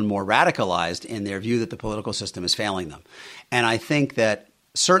have grown more radicalized in their view that the political system is failing them. And I think that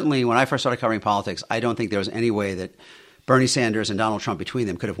certainly when I first started covering politics, I don't think there was any way that Bernie Sanders and Donald Trump between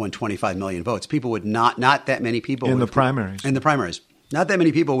them could have won 25 million votes. People would not that many people. In the primaries. Not that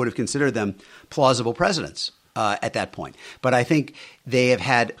many people would have considered them plausible presidents at that point. But I think they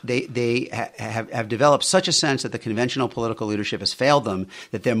have developed such a sense that the conventional political leadership has failed them,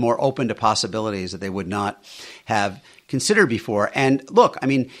 that they're more open to possibilities that they would not have considered before. And look, I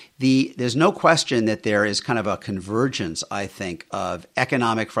mean, there's no question that there is kind of a convergence, I think, of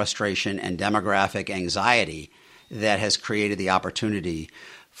economic frustration and demographic anxiety that has created the opportunity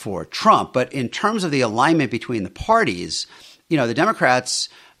for Trump. But in terms of the alignment between the parties, the Democrats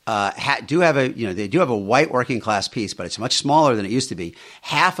do have a white working class piece, but it's much smaller than it used to be.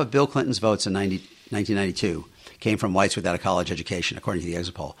 Half of Bill Clinton's votes in 1992 came from whites without a college education, according to the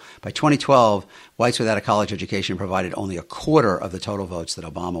exit poll. By 2012, whites without a college education provided only a quarter of the total votes that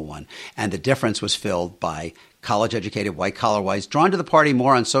Obama won. And the difference was filled by college-educated white-collar whites, drawn to the party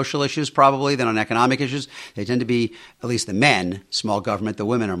more on social issues probably than on economic issues. They tend to be, at least the men, small government. The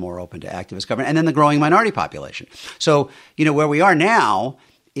women are more open to activist government. And then the growing minority population. So, where we are now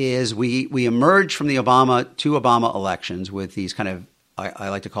is we emerge from the two Obama elections with these kind of, I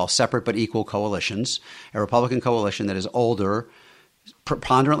like to call separate but equal coalitions, a Republican coalition that is older,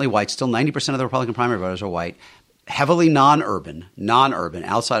 preponderantly white. Still 90% of the Republican primary voters are white, heavily non-urban,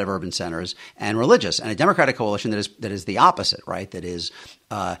 outside of urban centers, and religious, and a Democratic coalition that is the opposite, right? That is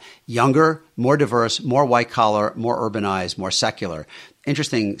younger, more diverse, more white-collar, more urbanized, more secular.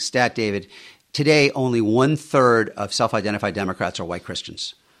 Interesting stat, David. Today, only 1/3 of self-identified Democrats are white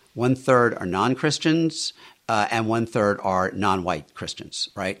Christians. 1/3 are non-Christians, and 1/3 are non-white Christians,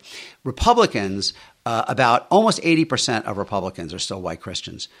 right? Republicans, about almost 80% of Republicans are still white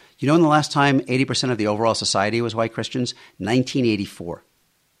Christians. You know when the last time 80% of the overall society was white Christians? 1984,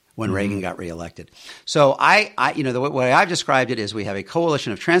 when Reagan got reelected. So the way I've described it is we have a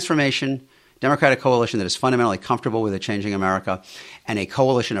coalition of transformation, Democratic coalition that is fundamentally comfortable with a changing America, and a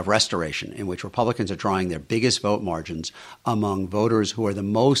coalition of restoration in which Republicans are drawing their biggest vote margins among voters who are the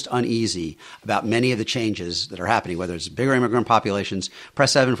most uneasy about many of the changes that are happening, whether it's bigger immigrant populations,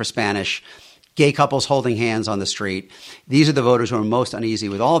 press 7 for Spanish, gay couples holding hands on the street. These are the voters who are most uneasy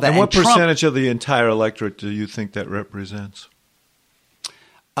with all of that. And what percentage of the entire electorate do you think that represents?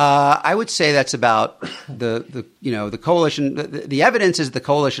 I would say that's about the coalition. The evidence is the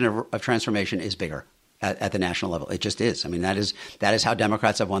coalition of transformation is bigger at the national level. It just is. I mean, that is how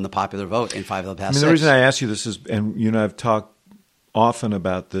Democrats have won the popular vote in 5 of the past 6. The reason I ask you this is, and you and I have talked often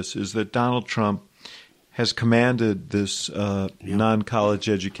about this, is that Donald Trump has commanded this non-college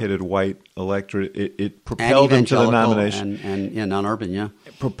educated white electorate. It propelled him to the nomination. And non-urban, yeah.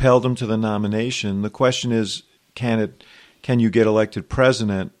 It propelled him to the nomination. The question is, can you get elected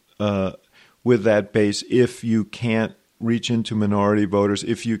president with that base if you can't reach into minority voters,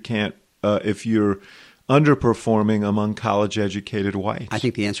 if you're underperforming among college-educated whites? I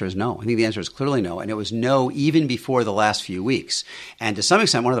think the answer is no. I think the answer is clearly no. And it was no even before the last few weeks. And to some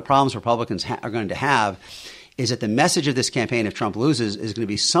extent, one of the problems Republicans are going to have is that the message of this campaign, if Trump loses, is going to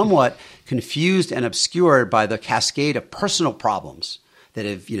be somewhat confused and obscured by the cascade of personal problems that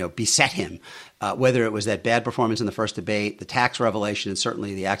have beset him, whether it was that bad performance in the first debate, the tax revelation, and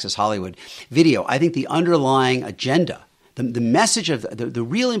certainly the Access Hollywood video. I think the underlying agenda, the message of the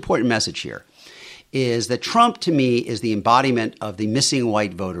real important message here is that Trump, to me, is the embodiment of the missing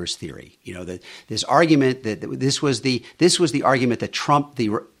white voters theory. This argument that this was the argument that trumped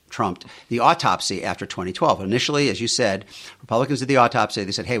the autopsy after 2012. Initially, as you said, Republicans did the autopsy.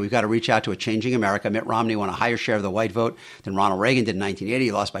 They said, hey, we've got to reach out to a changing America. Mitt Romney won a higher share of the white vote than Ronald Reagan did in 1980.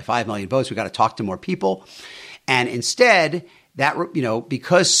 He lost by 5 million votes. We've got to talk to more people. And instead,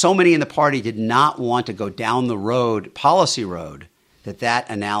 because so many in the party did not want to go down the policy road that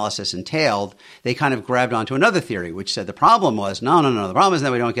analysis entailed, they kind of grabbed onto another theory, which said the problem was, no. The problem isn't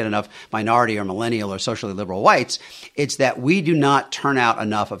that we don't get enough minority or millennial or socially liberal whites. It's that we do not turn out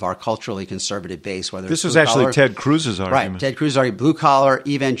enough of our culturally conservative base, whether this was actually Ted Cruz's argument. Right. Ted Cruz's argument, blue-collar,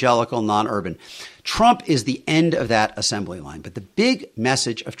 evangelical, non-urban. Trump is the end of that assembly line. But the big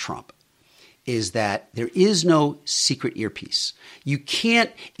message of Trump is that there is no secret earpiece. You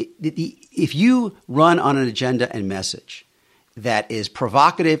can't – if you run on an agenda and message – that is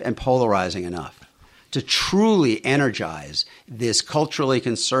provocative and polarizing enough to truly energize this culturally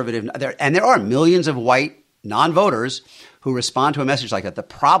conservative. And there are millions of white non-voters who respond to a message like that. The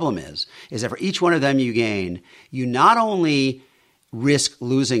problem is that for each one of them you gain, you not only risk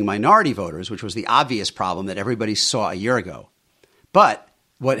losing minority voters, which was the obvious problem that everybody saw a year ago, but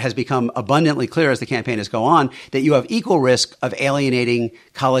what has become abundantly clear as the campaign has gone on, that you have equal risk of alienating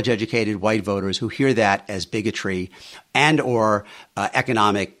college-educated white voters who hear that as bigotry and or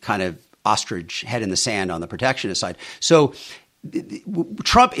economic kind of ostrich head in the sand on the protectionist side. So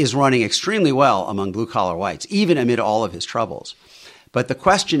Trump is running extremely well among blue-collar whites, even amid all of his troubles. But the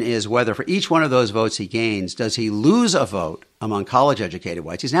question is whether for each one of those votes he gains, does he lose a vote among college-educated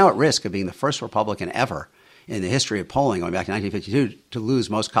whites? He's now at risk of being the first Republican ever in the history of polling going back to 1952 to lose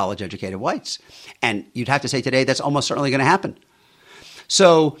most college-educated whites. And you'd have to say today that's almost certainly going to happen.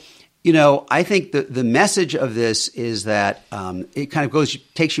 So, I think the message of this is that it kind of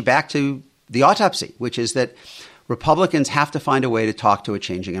takes you back to the autopsy, which is that Republicans have to find a way to talk to a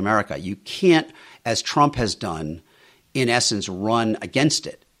changing America. You can't, as Trump has done, in essence, run against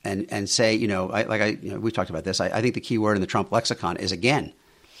it and say, we talked about this. I think the key word in the Trump lexicon is again,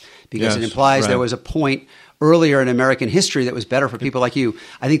 because it implies there was a point earlier in American history that was better for people like you.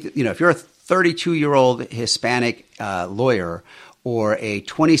 I think that, if you're a 32-year-old Hispanic lawyer or a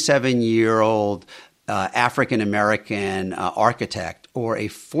 27-year-old African-American architect or a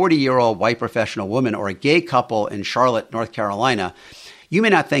 40-year-old white professional woman or a gay couple in Charlotte, North Carolina, you may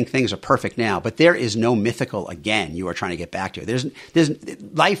not think things are perfect now, but there is no mythical again you are trying to get back to.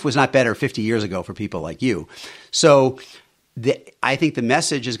 Life was not better 50 years ago for people like you. So I think the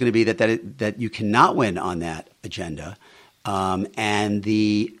message is going to be that you cannot win on that agenda. And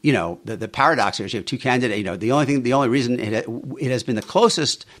the paradox here is you have two candidates. The only reason it has been the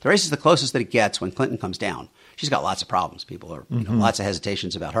closest, the race is the closest that it gets when Clinton comes down. She's got lots of problems. People are, lots of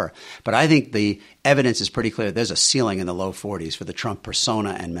hesitations about her. But I think the evidence is pretty clear. There's a ceiling in the low 40s for the Trump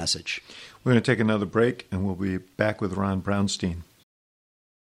persona and message. We're going to take another break, and we'll be back with Ron Brownstein.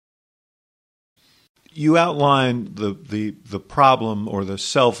 You outlined the problem or the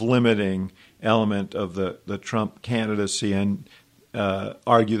self-limiting element of the Trump candidacy and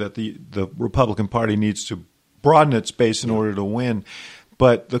argue that the Republican Party needs to broaden its base in order to win.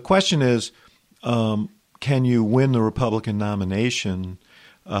 But the question is, can you win the Republican nomination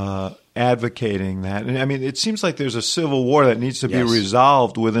advocating that? And I mean, it seems like there's a civil war that needs to be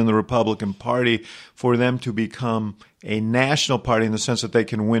resolved within the Republican Party for them to become a national party in the sense that they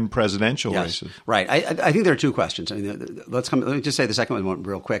can win presidential races. Right. I think there are two questions. I mean, let me just say the second one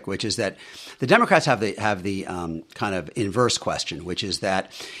real quick, which is that the Democrats have the kind of inverse question, which is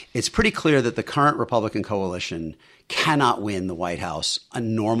that it's pretty clear that the current Republican coalition cannot win the White House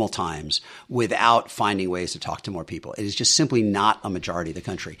in normal times without finding ways to talk to more people. It is just simply not a majority of the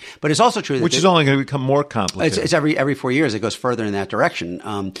country. But it's also true that which is only going to become more complicated. It's every 4 years it goes further in that direction.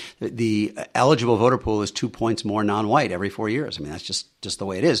 The eligible voter pool is 2 points more non-white every 4 years. I mean, that's just the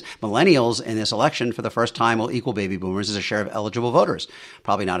way it is. Millennials in this election for the first time will equal baby boomers as a share of eligible voters.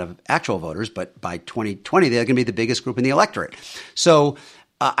 Probably not of actual voters, but by 2020 they're going to be the biggest group in the electorate. So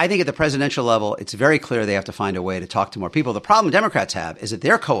I think at the presidential level, it's very clear they have to find a way to talk to more people. The problem Democrats have is that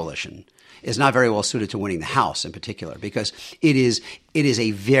their coalition is not very well suited to winning the House in particular because it is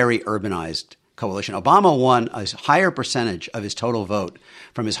a very urbanized coalition. Obama won a higher percentage of his total vote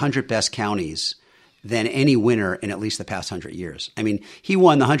from his 100 best counties than any winner in at least the past 100 years. I mean, he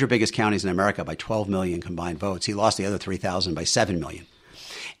won the 100 biggest counties in America by 12 million combined votes. He lost the other 3,000 by 7 million.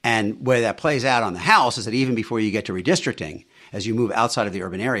 And where that plays out on the House is that even before you get to redistricting, as you move outside of the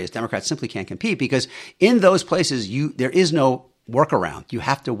urban areas, Democrats simply can't compete because in those places, there is no workaround. You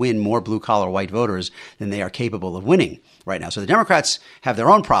have to win more blue-collar white voters than they are capable of winning right now. So the Democrats have their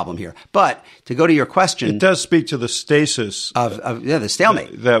own problem here. But to go to your question, it does speak to the stasis of the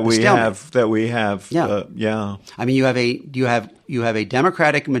stalemate that we have. Yeah. I mean, you have a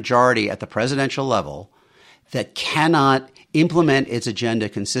Democratic majority at the presidential level that cannot implement its agenda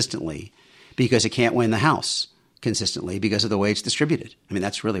consistently because it can't win the House consistently because of the way it's distributed. I mean,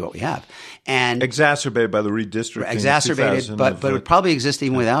 that's really what we have. And exacerbated by the redistricting. Exacerbated, but it would probably exist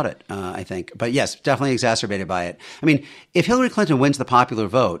even without it, I think. But yes, definitely exacerbated by it. I mean, if Hillary Clinton wins the popular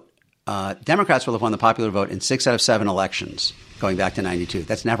vote, Democrats will have won the popular vote in 6 out of 7 elections going back to 92.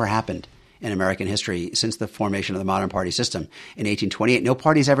 That's never happened in American history since the formation of the modern party system in 1828. No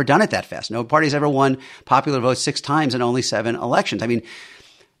party's ever done it that fast. No party's ever won popular votes 6 times in only 7 elections. I mean,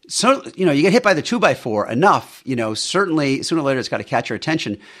 so, you get hit by the 2x4 enough, certainly sooner or later it's got to catch your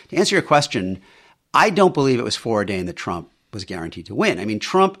attention. To answer your question, I don't believe it was foreordained that Trump was guaranteed to win. I mean,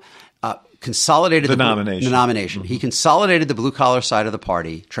 Trump consolidated the nomination. Mm-hmm. He consolidated the blue-collar side of the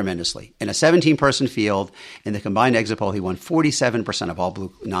party tremendously. In a 17-person field, in the combined exit poll, he won 47% of all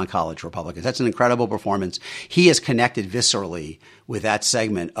blue non-college Republicans. That's an incredible performance. He is connected viscerally with that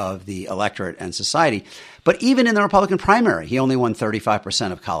segment of the electorate and society. But even in the Republican primary, he only won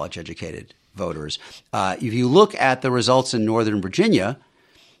 35% of college-educated voters. If you look at the results in Northern Virginia,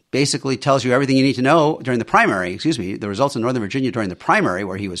 basically tells you everything you need to know during the primary. The results in Northern Virginia during the primary,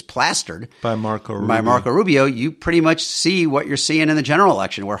 where he was plastered by Marco Rubio. You pretty much see what you're seeing in the general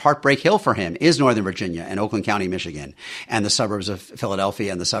election, where Heartbreak Hill for him is Northern Virginia and Oakland County, Michigan, and the suburbs of Philadelphia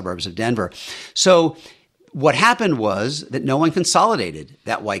and the suburbs of Denver. So what happened was that no one consolidated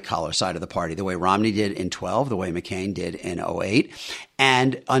that white-collar side of the party the way Romney did in 12, the way McCain did in 08.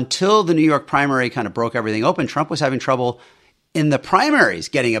 And until the New York primary kind of broke everything open, Trump was having trouble in the primaries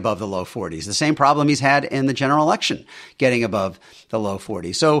getting above the low 40s, the same problem he's had in the general election, getting above the low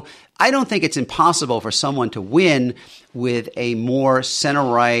 40s. So I don't think it's impossible for someone to win with a more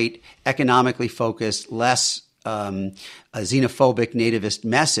center-right, economically focused, less a xenophobic, nativist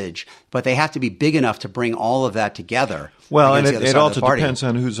message, but they have to be big enough to bring all of that together. Well, and it also depends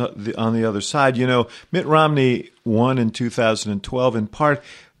on who's on the other side. Mitt Romney won in 2012 in part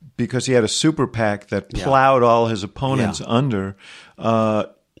because he had a super PAC that plowed all his opponents under.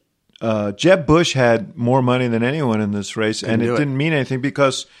 Jeb Bush had more money than anyone in this race, and it didn't mean anything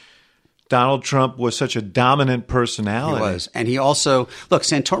because Donald Trump was such a dominant personality. He was. And he also, look,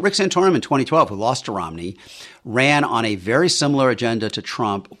 Rick Santorum in 2012, who lost to Romney, ran on a very similar agenda to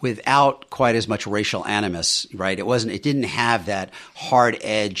Trump without quite as much racial animus, right? It didn't have that hard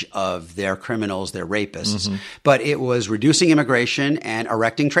edge of they're criminals, they're rapists, but it was reducing immigration and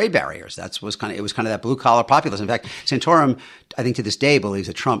erecting trade barriers. It was kind of that blue collar populism. In fact, Santorum, I think to this day, believes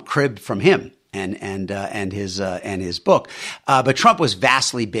that Trump cribbed from him and his book. But Trump was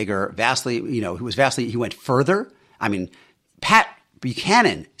vastly bigger, he went further. I mean, Pat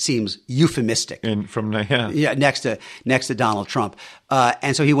Buchanan seems euphemistic. Next to Donald Trump.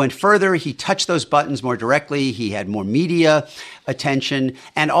 And so he went further. He touched those buttons more directly. He had more media attention.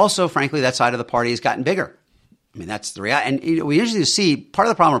 And also, frankly, that side of the party has gotten bigger. I mean, that's the reality. And we usually see part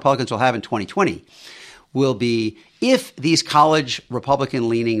of the problem Republicans will have in 2020 will be if these college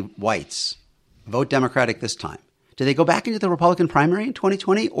Republican-leaning whites vote Democratic this time, do they go back into the Republican primary in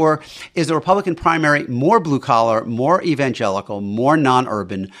 2020? Or is the Republican primary more blue-collar, more evangelical, more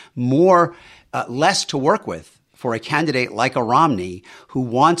non-urban, less to work with for a candidate like a Romney who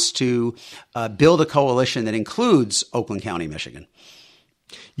wants to build a coalition that includes Oakland County, Michigan?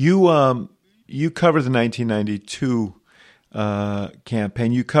 You covered the 1992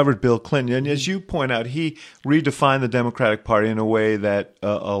 campaign. You covered Bill Clinton. And as you point out, he redefined the Democratic Party in a way that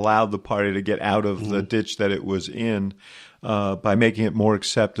allowed the party to get out of the ditch that it was in by making it more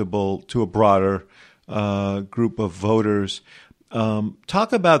acceptable to a broader group of voters.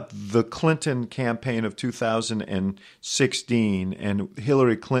 Talk about the Clinton campaign of 2016 and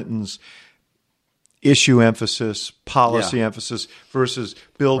Hillary Clinton's issue emphasis, policy emphasis versus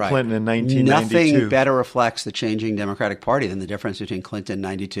Bill Clinton in 1992. Nothing better reflects the changing Democratic Party than the difference between Clinton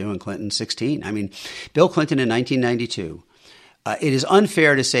 92 and Clinton 16. I mean, Bill Clinton in 1992, it is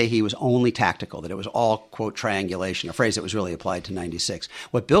unfair to say he was only tactical, that it was all, quote, triangulation, a phrase that was really applied to 96.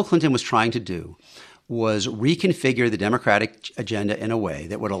 What Bill Clinton was trying to do was reconfigure the Democratic agenda in a way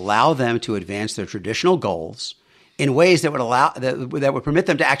that would allow them to advance their traditional goals in ways that would permit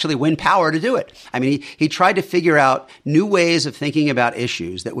them to actually win power to do it. I mean, he tried to figure out new ways of thinking about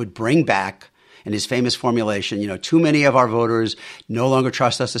issues that would bring back, in his famous formulation, too many of our voters no longer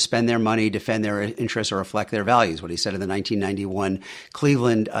trust us to spend their money, defend their interests, or reflect their values. What he said in the 1991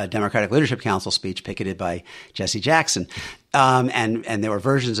 Cleveland Democratic Leadership Council speech, picketed by Jesse Jackson. And there were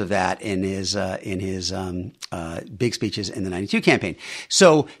versions of that in his big speeches in the 92 campaign.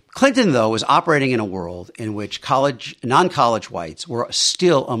 So Clinton, though, was operating in a world in which non-college whites were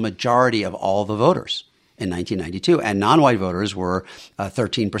still a majority of all the voters in 1992, and non-white voters were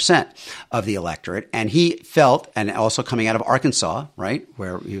 13% of the electorate. And he felt, and also coming out of Arkansas, right,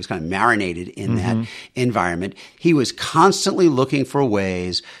 where he was kind of marinated in that environment, he was constantly looking for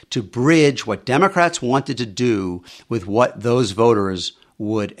ways to bridge what Democrats wanted to do with what those voters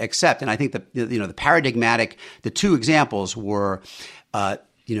would accept. And I think the two examples were,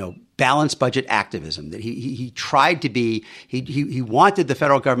 balanced budget activism, that he tried to be, he wanted the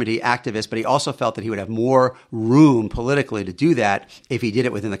federal government to be activist, but he also felt that he would have more room politically to do that if he did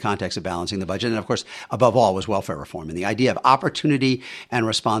it within the context of balancing the budget. And of course, above all, was welfare reform and the idea of opportunity and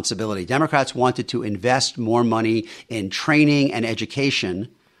responsibility. Democrats wanted to invest more money in training and education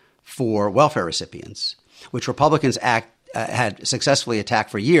for welfare recipients, which Republicans had successfully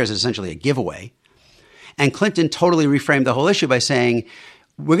attacked for years as essentially a giveaway. And Clinton totally reframed the whole issue by saying,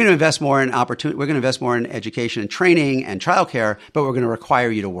 we're going to invest more in opportunity. We're going to invest more in education and training and childcare, but we're going to require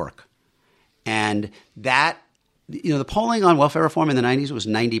you to work. And that, the polling on welfare reform in the 90s was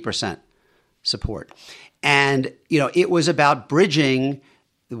 90% support. And, it was about bridging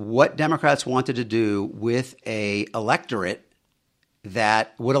what Democrats wanted to do with a electorate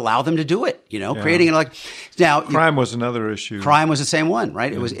that would allow them to do it, creating an Now, crime was another issue. Crime was the same one,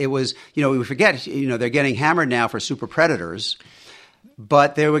 right? Yeah. It was, we forget, they're getting hammered now for super predators.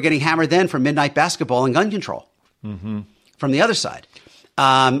 But they were getting hammered then for midnight basketball and gun control from the other side.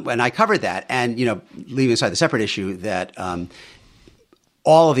 And I covered that. And, leaving aside the separate issue that almost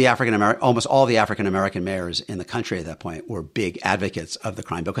all of the African-American mayors in the country at that point were big advocates of the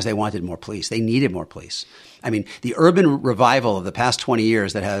crime bill because they wanted more police. They needed more police. I mean, the urban revival of the past 20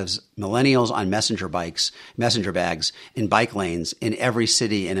 years that has millennials on messenger bags in bike lanes in every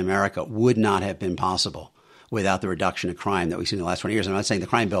city in America would not have been possible without the reduction of crime that we've seen in the last 20 years. I'm not saying the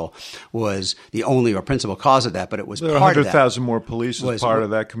crime bill was the only or principal cause of that, but it was part of that. 100,000 more police as part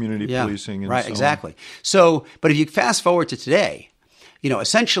of that community policing. Right, exactly. So, but if you fast forward to today,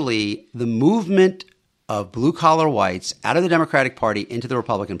 essentially the movement of blue-collar whites out of the Democratic Party into the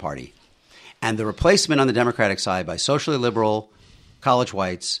Republican Party and the replacement on the Democratic side by socially liberal college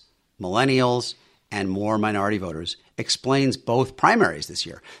whites, millennials, and more minority voters explains both primaries this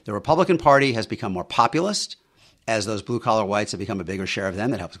year. The Republican Party has become more populist as those blue-collar whites have become a bigger share of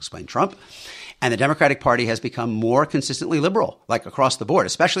them. That helps explain Trump. And the Democratic Party has become more consistently liberal, like across the board,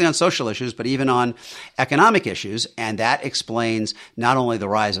 especially on social issues, but even on economic issues. And that explains not only the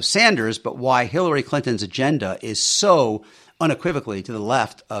rise of Sanders, but why Hillary Clinton's agenda is so unequivocally to the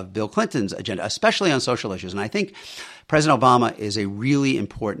left of Bill Clinton's agenda, especially on social issues. And I think President Obama is a really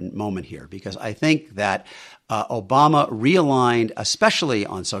important moment here because I think that Obama realigned, especially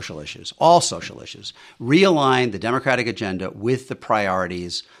on social issues, all social issues, realigned the Democratic agenda with the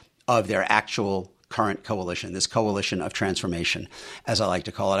priorities of their actual current coalition, this coalition of transformation, as I like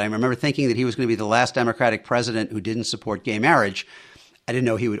to call it. I remember thinking that he was going to be the last Democratic president who didn't support gay marriage. I didn't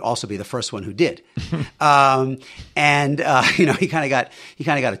know he would also be the first one who did. He kind of got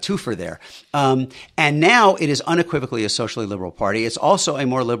a twofer there. And now it is unequivocally a socially liberal party. It's also a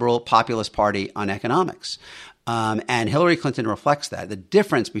more liberal populist party on economics. And Hillary Clinton reflects that. The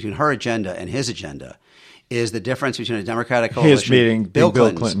difference between her agenda and his agenda is the difference between a Democratic coalition. His meeting, Bill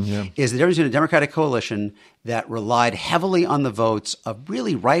Clinton, yeah. Is the difference between a Democratic coalition that relied heavily on the votes of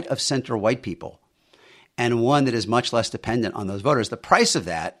really right of center white people and one that is much less dependent on those voters. The price of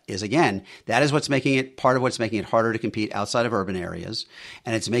that is, again, that is what's making it part of what's making it harder to compete outside of urban areas.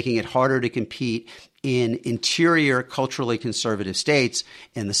 And it's making it harder to compete in interior, culturally conservative states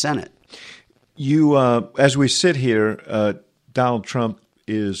in the Senate. You, as we sit here, Donald Trump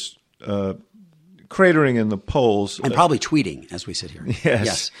is cratering in the polls. And probably tweeting as we sit here.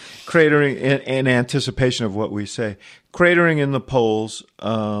 Yes. Cratering in anticipation of what we say. Cratering in the polls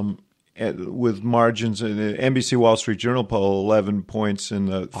with margins. In the NBC Wall Street Journal poll, 11 points in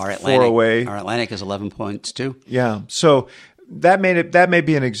the four away. Our Atlantic is 11 points too. Yeah. So that may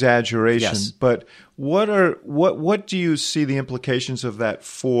be an exaggeration, yes. But what do you see the implications of that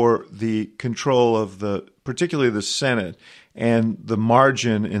for the control of particularly the Senate and the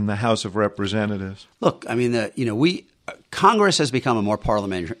margin in the House of Representatives? Look, I mean, Congress has become a more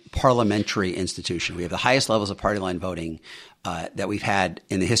parliamentary institution. We have the highest levels of party line voting that we've had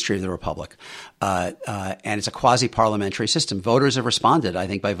in the history of the Republic. And it's a quasi-parliamentary system. Voters have responded, I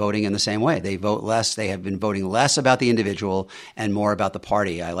think, by voting in the same way. They vote less. They have been voting less about the individual and more about the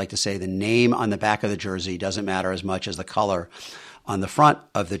party. I like to say the name on the back of the jersey doesn't matter as much as the color on the front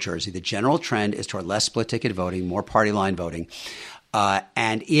of the jersey. The general trend is toward less split-ticket voting, more party line voting.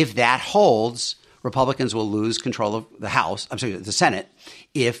 And if that holds, Republicans will lose control of the Senate,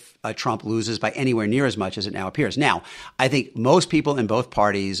 if Trump loses by anywhere near as much as it now appears. Now, I think most people in both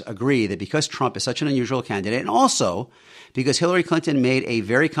parties agree that because Trump is such an unusual candidate, and also because Hillary Clinton made a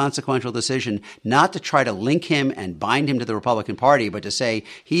very consequential decision not to try to link him and bind him to the Republican Party, but to say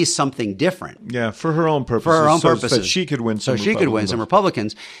he's something different. Yeah, for her own purposes. So that she could win some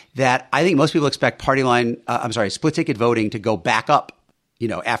Republicans, that I think most people expect split-ticket voting to go back up.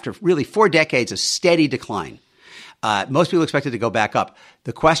 After really 4 decades of steady decline, most people expect it to go back up.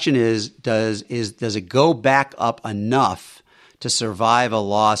 The question is, does it go back up enough to survive a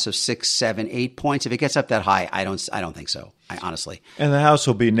loss of 6, 7, 8 points? If it gets up that high, I don't think so. Honestly. And the House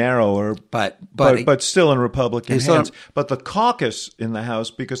will be narrower, but still in Republican hands. But the caucus in the House,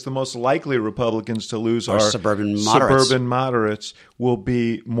 because the most likely Republicans to lose are suburban moderates, will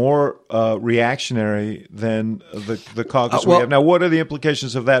be more reactionary than the caucus we have. Now, what are the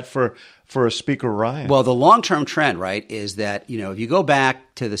implications of that for a Speaker Ryan? Well, the long-term trend, right, is that, if you go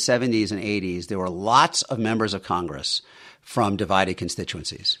back to the 70s and 80s, there were lots of members of Congress from divided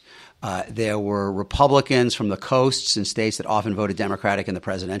constituencies. There were Republicans from the coasts and states that often voted Democratic in the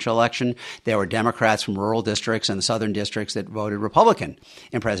presidential election. There were Democrats from rural districts and the southern districts that voted Republican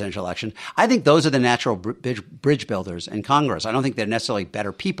in presidential election. I think those are the natural bridge builders in Congress. I don't think they're necessarily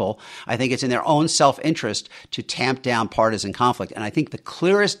better people. I think it's in their own self-interest to tamp down partisan conflict. And I think the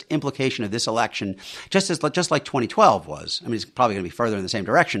clearest implication of this election, just like 2012 was, it's probably going to be further in the same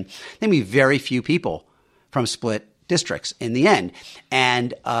direction, there's going to be very few people from split districts in the end.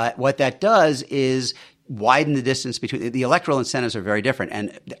 And what that does is widen the distance between – the electoral incentives are very different.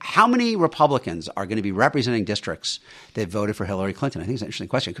 And how many Republicans are going to be representing districts that voted for Hillary Clinton? I think it's an interesting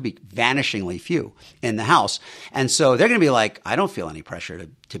question. It could be vanishingly few in the House. And so they're going to be like, I don't feel any pressure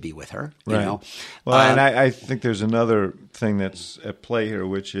to be with her. Right. Well, and I think there's another thing that's at play here,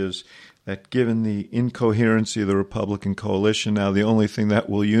 which is that given the incoherency of the Republican coalition now, the only thing that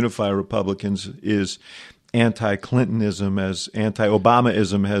will unify Republicans is – anti-Clintonism as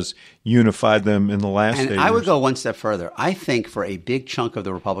anti-Obamaism has unified them in the last 8 years. And I would go one step further. I think for a big chunk of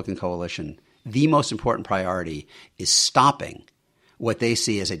the Republican coalition, the most important priority is stopping what they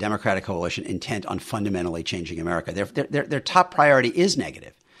see as a Democratic coalition intent on fundamentally changing America. Their top priority is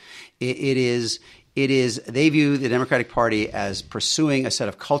negative. It is they view the Democratic Party as pursuing a set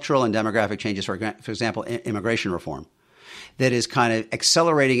of cultural and demographic changes, for example, immigration reform, that is kind of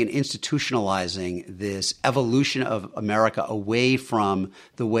accelerating and institutionalizing this evolution of America away from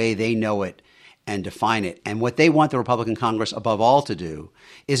the way they know it and define it. And what they want the Republican Congress above all to do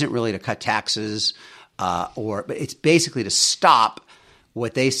isn't really to cut taxes, but it's basically to stop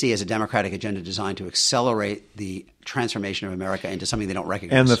what they see as a Democratic agenda designed to accelerate the transformation of America into something they don't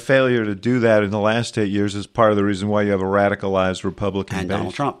recognize. And the failure to do that in the last 8 years is part of the reason why you have a radicalized Republican and base.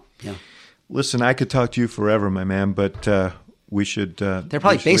 Donald Trump. Yeah. Listen, I could talk to you forever, my man, but we should. There are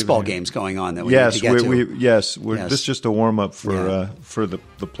probably baseball games going on that we need to get to. Yes. This is just a warm up for the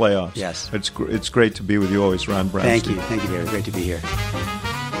playoffs. Yes, it's great to be with you always, Ron Brownstein. Thank you, David. Great to be here.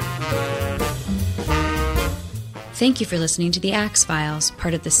 Thank you for listening to The Axe Files,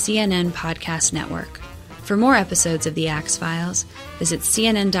 part of the CNN Podcast Network. For more episodes of The Axe Files, visit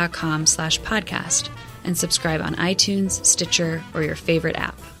cnn.com/podcast and subscribe on iTunes, Stitcher, or your favorite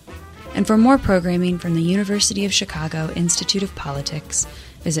app. And for more programming from the University of Chicago Institute of Politics,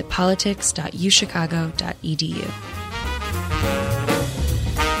 visit politics.uchicago.edu.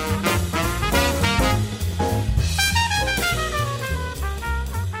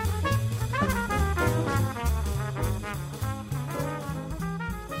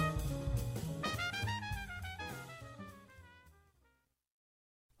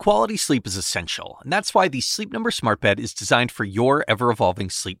 Quality sleep is essential, and that's why the Sleep Number Smart Bed is designed for your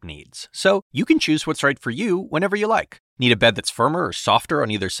ever-evolving sleep needs. So you can choose what's right for you whenever you like. Need a bed that's firmer or softer on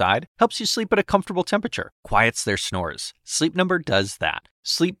either side? Helps you sleep at a comfortable temperature. Quiets their snores. Sleep Number does that.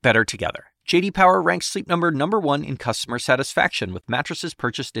 Sleep better together. J.D. Power ranks Sleep Number #1 in customer satisfaction with mattresses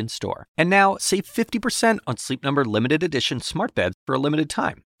purchased in-store. And now, save 50% on Sleep Number limited edition smart beds for a limited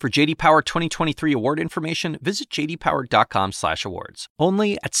time. For J.D. Power 2023 award information, visit jdpower.com/awards.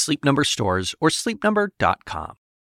 Only at Sleep Number stores or sleepnumber.com.